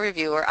 as a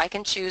reviewer, I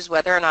can choose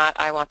whether or not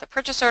I want the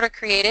purchase order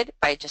created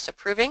by just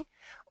approving,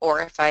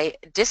 or if I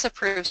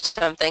disapprove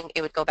something,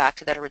 it would go back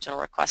to that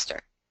original requester.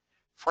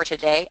 For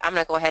today, I'm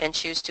going to go ahead and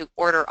choose to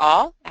order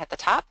all at the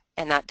top,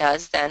 and that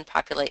does then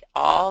populate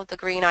all the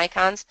green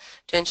icons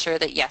to ensure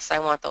that, yes, I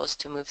want those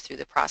to move through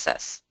the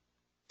process.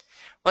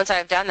 Once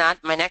I've done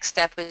that, my next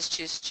step is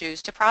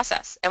choose to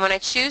process. And when I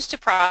choose to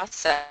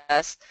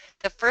process,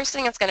 the first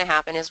thing that's going to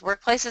happen is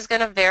WorkPlace is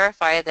going to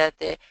verify that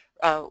the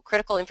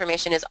critical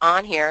information is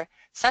on here,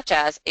 such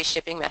as a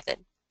shipping method.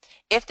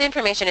 If the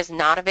information is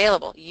not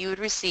available, you would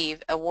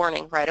receive a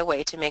warning right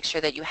away to make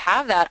sure that you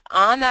have that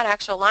on that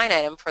actual line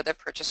item for the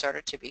purchase order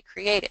to be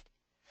created.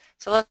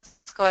 So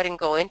let's go ahead and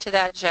go into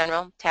that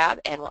General tab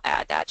and we'll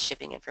add that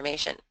shipping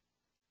information.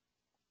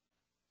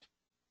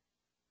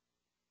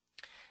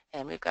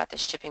 And we've got the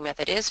shipping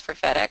method is for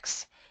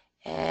FedEx.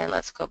 And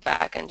let's go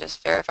back and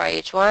just verify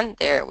each one.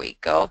 There we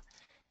go.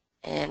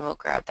 And we'll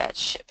grab that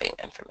shipping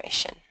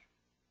information.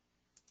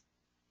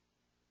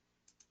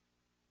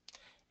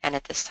 And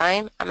at this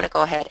time, I'm going to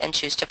go ahead and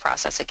choose to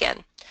process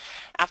again.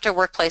 After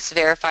WorkPlace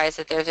verifies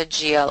that there's a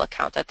GL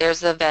account, that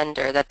there's a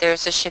vendor, that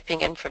there's the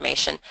shipping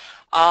information,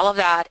 all of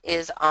that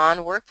is on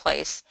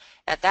WorkPlace.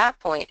 At that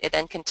point, it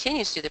then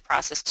continues through the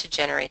process to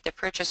generate the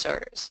purchase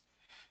orders.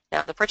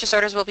 Now, the purchase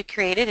orders will be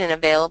created and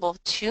available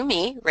to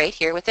me right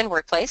here within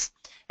WorkPlace.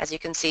 As you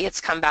can see,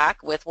 it's come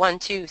back with 1,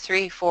 2,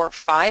 3, 4,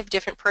 5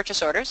 different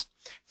purchase orders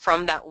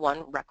from that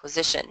one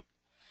requisition.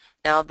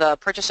 Now, the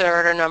purchase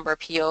order number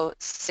PO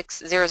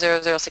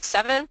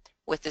 600067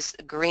 with this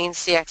green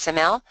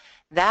CXML,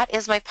 that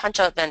is my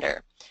PunchOut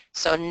vendor.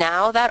 So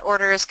now that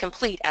order is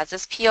complete as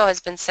this PO has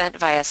been sent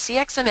via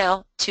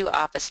CXML to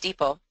Office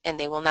Depot, and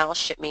they will now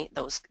ship me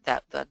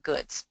the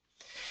goods.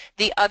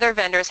 The other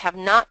vendors have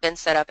not been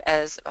set up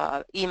as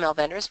email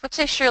vendors, which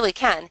they surely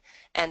can,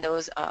 and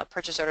those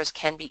purchase orders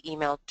can be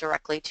emailed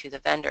directly to the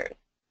vendor.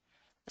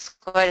 Let's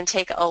go ahead and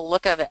take a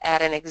look at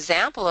an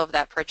example of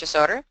that purchase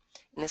order,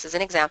 and this is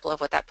an example of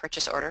what that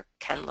purchase order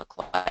can look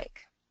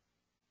like.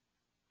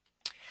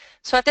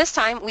 So at this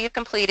time, we have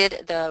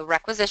completed the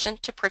requisition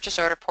to purchase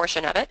order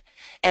portion of it,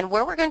 and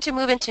where we're going to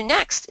move into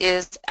next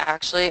is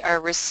actually our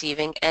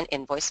receiving and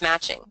invoice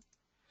matching.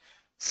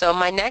 So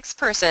my next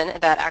person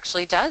that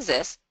actually does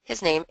this,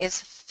 his name is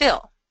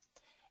Phil.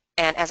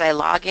 And as I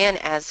log in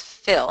as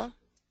Phil,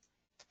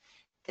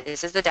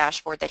 this is the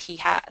dashboard that he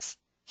has.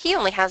 He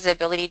only has the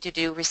ability to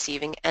do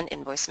receiving and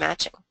invoice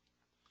matching.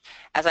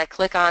 As I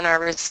click on our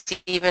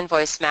receive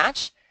invoice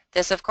match,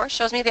 this of course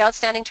shows me the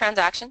outstanding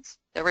transactions,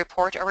 the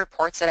report or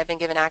reports that I've been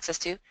given access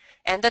to,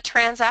 and the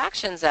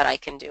transactions that I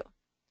can do.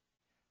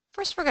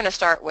 First, we're going to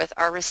start with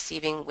our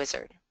receiving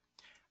wizard.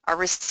 Our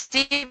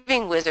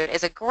receiving wizard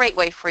is a great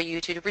way for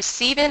you to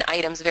receive in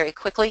items very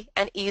quickly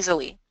and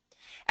easily.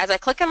 As I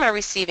click on my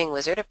receiving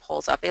wizard, it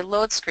pulls up a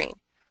load screen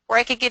where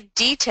I could get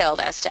detailed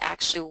as to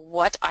actually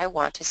what I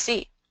want to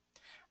see.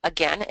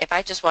 Again, if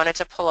I just wanted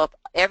to pull up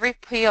every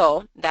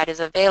PO that is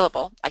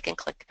available, I can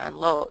click on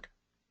load.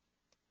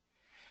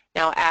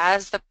 Now,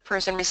 as the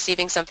person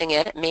receiving something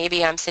in,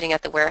 maybe I'm sitting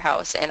at the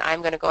warehouse and I'm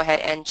going to go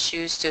ahead and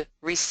choose to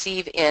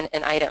receive in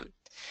an item.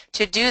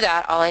 To do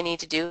that, all I need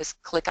to do is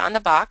click on the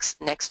box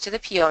next to the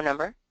PO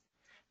number.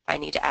 If I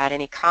need to add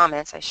any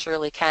comments, I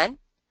surely can.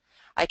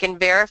 I can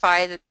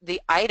verify the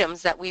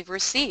items that we've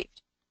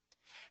received.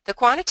 The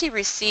quantity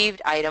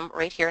received item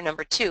right here,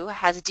 number 2,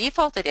 has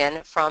defaulted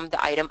in from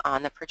the item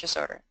on the purchase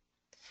order.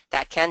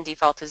 That can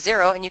default to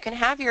 0, and you can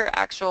have your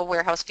actual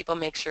warehouse people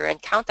make sure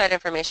and count that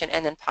information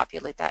and then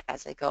populate that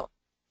as they go.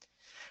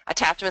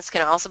 Attachments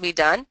can also be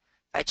done. If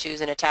I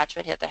choose an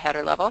attachment, hit the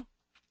header level,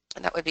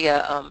 and that would be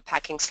a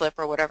packing slip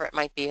or whatever it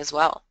might be as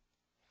well.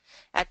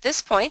 At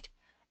this point,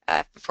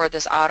 for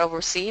this auto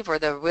receive or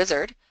the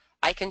wizard,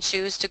 I can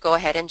choose to go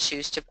ahead and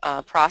choose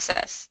to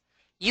process.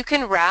 You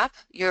can wrap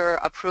your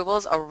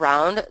approvals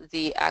around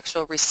the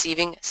actual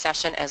receiving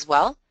session as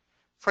well.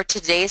 For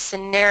today's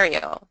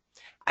scenario,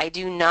 I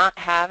do not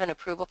have an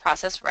approval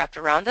process wrapped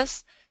around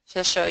this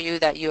to show you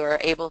that you are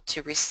able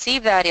to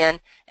receive that in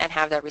and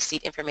have that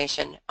receipt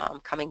information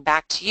coming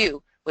back to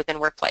you within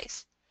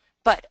WorkPlace.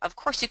 But of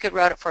course you could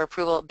route it for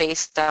approval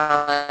based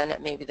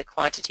on maybe the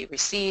quantity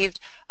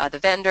received, the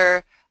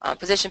vendor,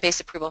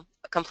 position-based approval,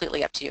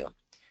 completely up to you.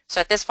 So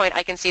at this point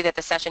I can see that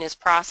the session is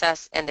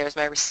processed and there's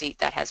my receipt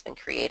that has been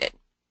created.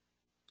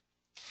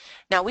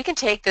 Now we can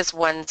take this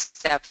one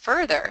step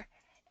further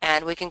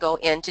and we can go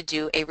in to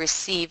do a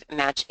receive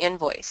match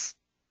invoice.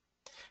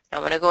 Now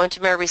I'm going to go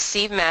into my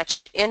receive match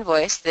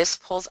invoice. This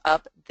pulls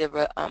up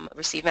the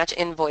receive match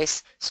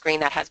invoice screen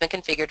that has been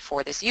configured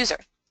for this user.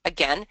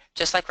 Again,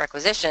 just like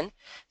requisition,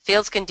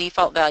 fields can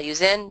default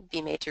values in,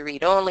 be made to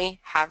read only,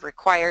 have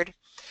required,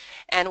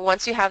 and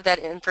once you have that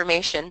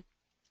information,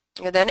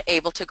 you're then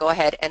able to go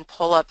ahead and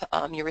pull up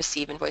your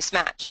receive invoice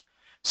match.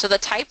 So the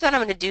type that I'm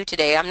going to do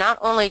today, I'm not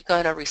only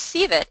going to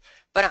receive it,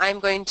 but I'm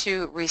going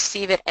to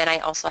receive it and I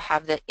also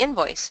have the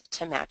invoice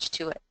to match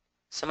to it.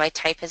 So my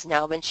type has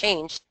now been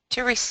changed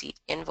to receipt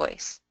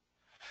invoice.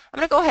 I'm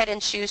going to go ahead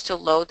and choose to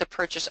load the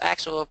purchase.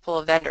 Actually, we'll pull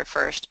a vendor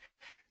first.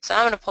 So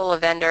I'm going to pull a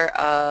vendor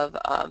of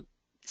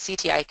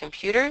CTI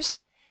computers,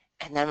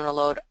 and then I'm going to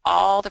load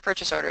all the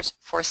purchase orders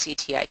for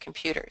CTI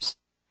computers.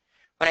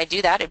 When I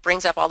do that, it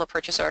brings up all the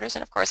purchase orders,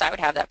 and of course I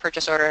would have that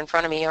purchase order in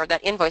front of me or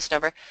that invoice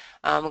number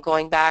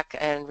going back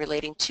and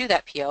relating to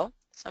that PO.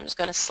 So I'm just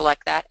going to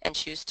select that and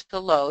choose to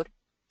load.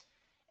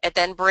 It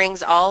then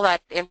brings all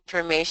that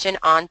information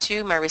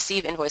onto my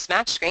receive invoice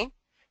match screen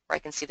where I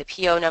can see the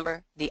PO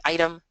number, the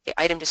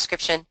item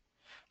description.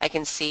 I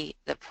can see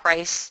the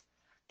price,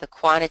 the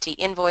quantity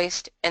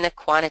invoiced, and the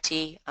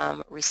quantity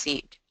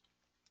received.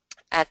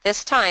 At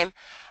this time,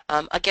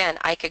 again,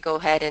 I could go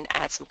ahead and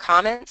add some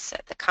comments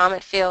at the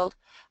comment field.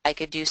 I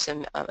could do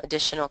some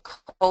additional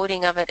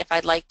coding of it if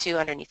I'd like to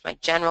underneath my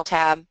general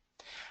tab.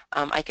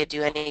 I could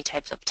do any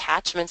types of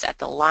attachments at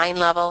the line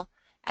level,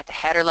 at the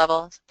header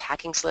level,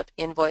 packing slip,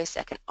 invoice,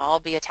 that can all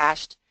be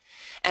attached.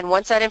 And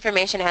once that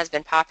information has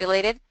been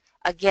populated,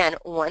 again,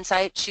 once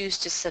I choose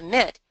to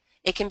submit,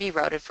 it can be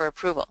routed for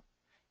approval.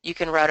 You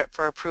can route it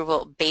for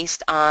approval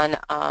based on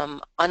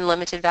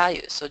unlimited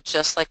values. So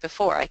just like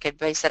before, I could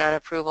base it on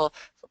approval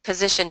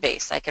position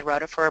based. I could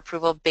route it for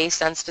approval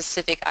based on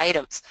specific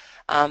items,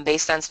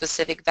 based on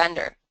specific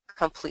vendor.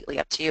 Completely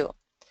up to you. I'm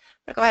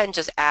going to go ahead and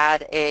just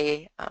add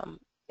a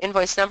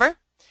invoice number,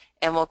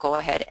 and we'll go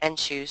ahead and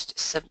choose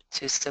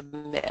to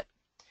submit.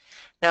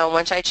 Now,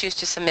 once I choose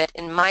to submit,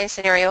 in my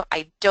scenario,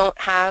 I don't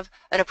have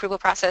an approval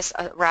process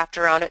wrapped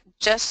around it,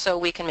 just so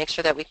we can make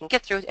sure that we can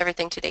get through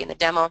everything today in the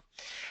demo.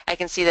 I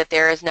can see that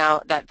there is now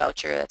that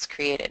voucher that's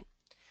created.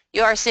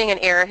 You are seeing an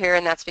error here,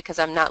 and that's because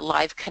I'm not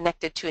live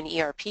connected to an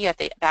ERP at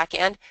the back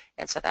end,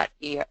 and so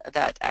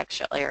that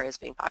actual error is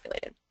being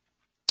populated.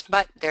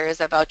 But there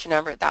is a voucher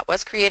number that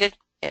was created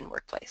in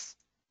WorkPlace.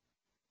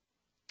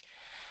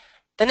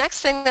 The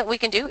next thing that we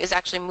can do is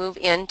actually move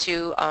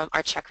into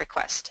our check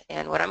request.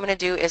 And what I'm going to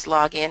do is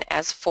log in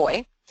as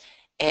Foy.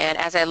 And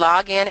as I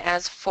log in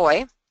as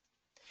Foy,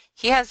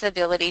 he has the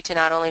ability to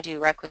not only do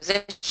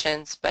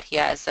requisitions, but he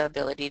has the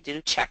ability to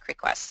do check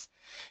requests.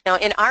 Now,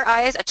 in our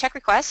eyes, a check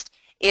request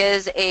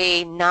is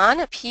a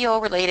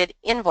non-PO related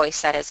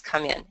invoice that has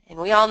come in. And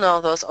we all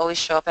know those always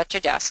show up at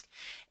your desk,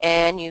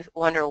 and you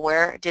wonder,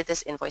 where did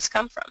this invoice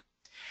come from?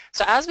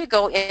 So as we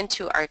go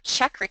into our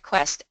check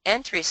request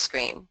entry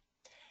screen,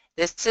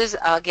 this is,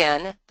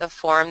 again, the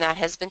form that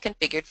has been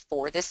configured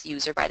for this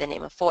user by the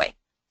name of Foy.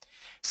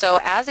 So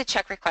as a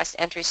check request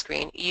entry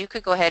screen, you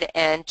could go ahead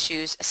and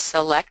choose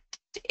Select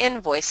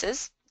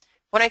Invoices.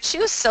 When I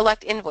choose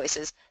Select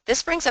Invoices,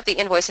 this brings up the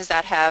invoices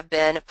that have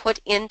been put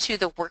into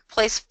the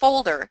WorkPlace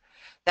folder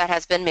that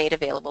has been made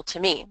available to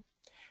me.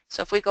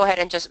 So if we go ahead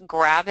and just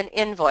grab an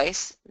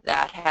invoice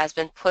that has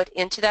been put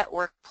into that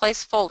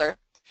WorkPlace folder,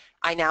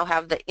 I now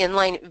have the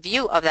inline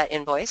view of that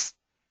invoice,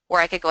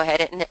 where I could go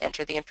ahead and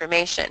enter the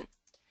information.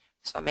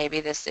 So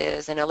maybe this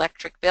is an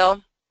electric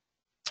bill,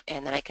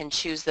 and then I can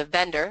choose the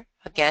vendor.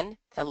 Again,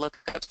 the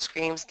lookup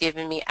screen's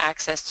giving me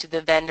access to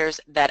the vendors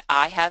that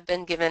I have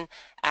been given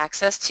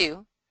access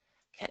to.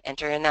 Can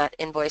enter in that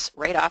invoice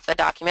right off the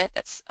document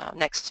that's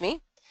next to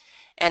me,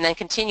 and then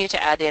continue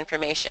to add the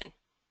information.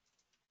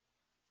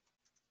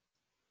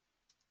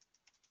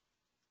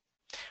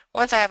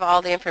 Once I have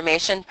all the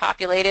information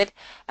populated,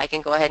 I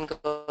can go ahead and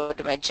go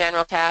to my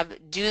General tab,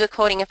 do the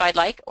coding if I'd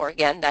like, or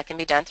again, that can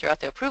be done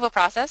throughout the approval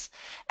process,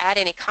 add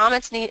any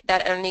comments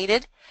that are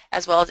needed,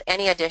 as well as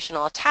any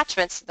additional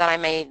attachments that I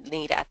may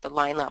need at the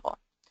line level.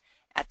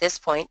 At this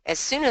point, as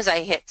soon as I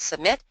hit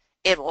Submit,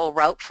 it will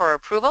route for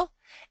approval,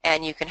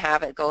 and you can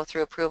have it go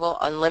through approval,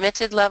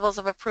 unlimited levels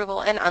of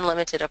approval, and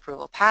unlimited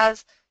approval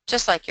paths,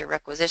 just like your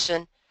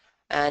requisition.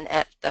 And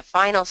at the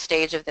final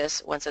stage of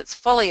this, once it's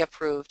fully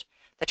approved,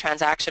 the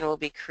transaction will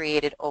be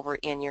created over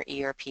in your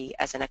ERP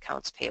as an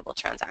accounts payable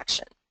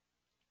transaction.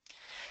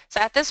 So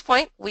at this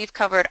point, we've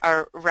covered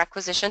our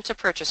requisition to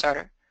purchase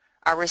order,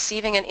 our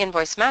receiving and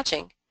invoice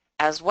matching,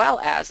 as well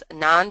as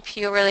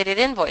non-PO related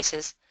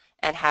invoices,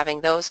 and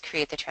having those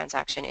create the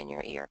transaction in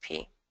your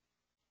ERP.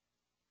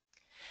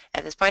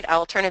 At this point, I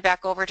will turn it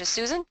back over to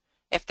Susan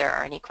if there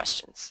are any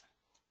questions.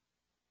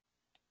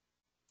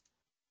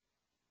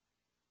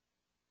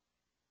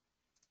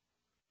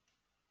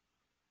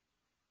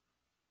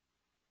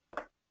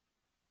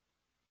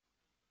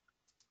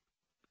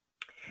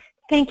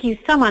 Thank you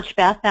so much,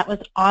 Beth. That was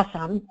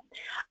awesome.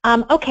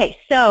 Okay,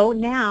 so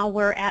now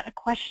we're at a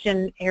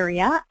question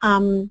area.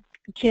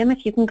 Jim,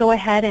 if you can go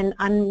ahead and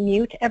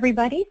unmute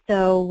everybody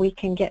so we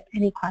can get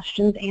any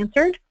questions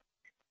answered.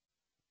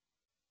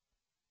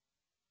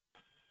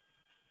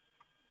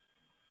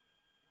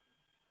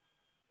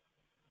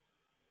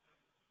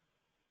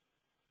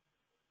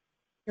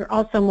 You're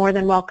also more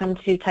than welcome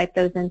to type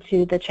those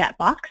into the chat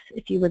box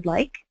if you would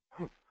like.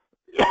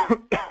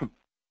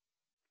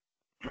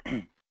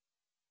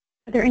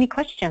 Are there any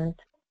questions?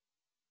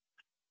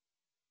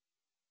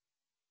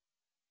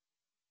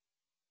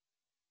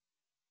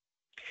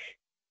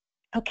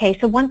 Okay,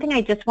 so one thing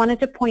I just wanted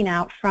to point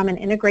out from an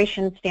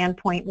integration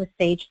standpoint with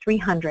Sage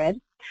 300,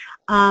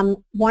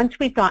 once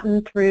we've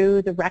gotten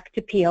through the rec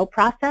to PO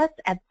process,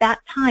 at that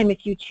time,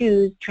 if you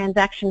choose,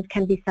 transactions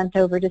can be sent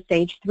over to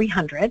Sage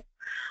 300.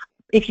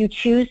 If you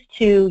choose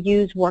to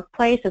use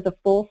WorkPlace as a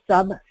full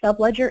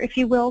subledger, if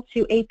you will,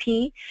 to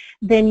AP,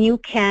 then you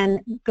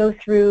can go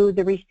through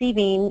the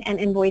receiving and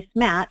invoice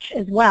match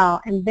as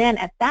well, and then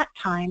at that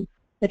time,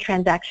 the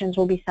transactions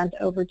will be sent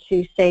over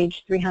to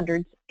Sage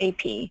 300's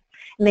AP.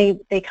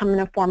 And they come in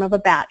a form of a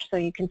batch, so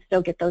you can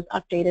still get those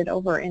updated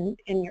over in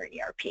your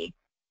ERP.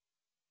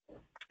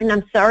 And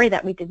I'm sorry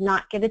that we did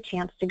not get a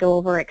chance to go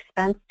over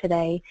expense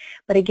today,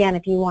 but again,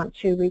 if you want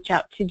to reach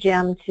out to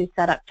Jim to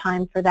set up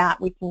time for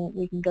that, we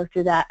can go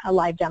through that, a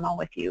live demo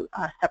with you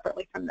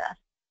separately from this.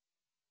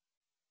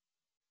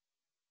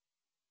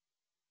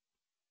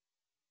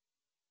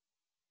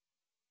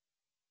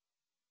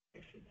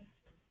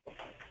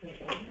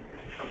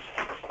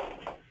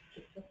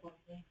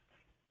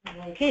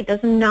 Okay, it does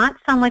not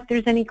sound like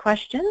there's any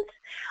questions.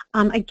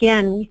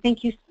 Again, we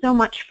thank you so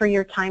much for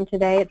your time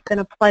today. It's been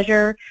a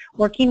pleasure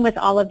working with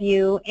all of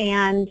you,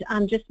 and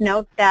just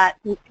note that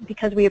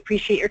because we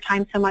appreciate your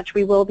time so much,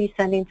 we will be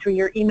sending through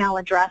your email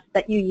address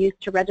that you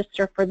used to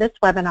register for this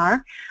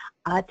webinar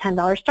a $10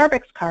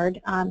 Starbucks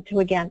card to,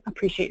 again,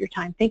 appreciate your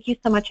time. Thank you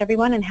so much,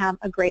 everyone, and have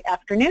a great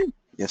afternoon.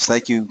 Yes,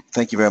 thank you.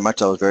 Thank you very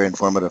much. That was very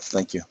informative.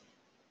 Thank you.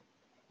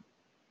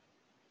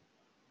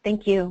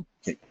 Thank you.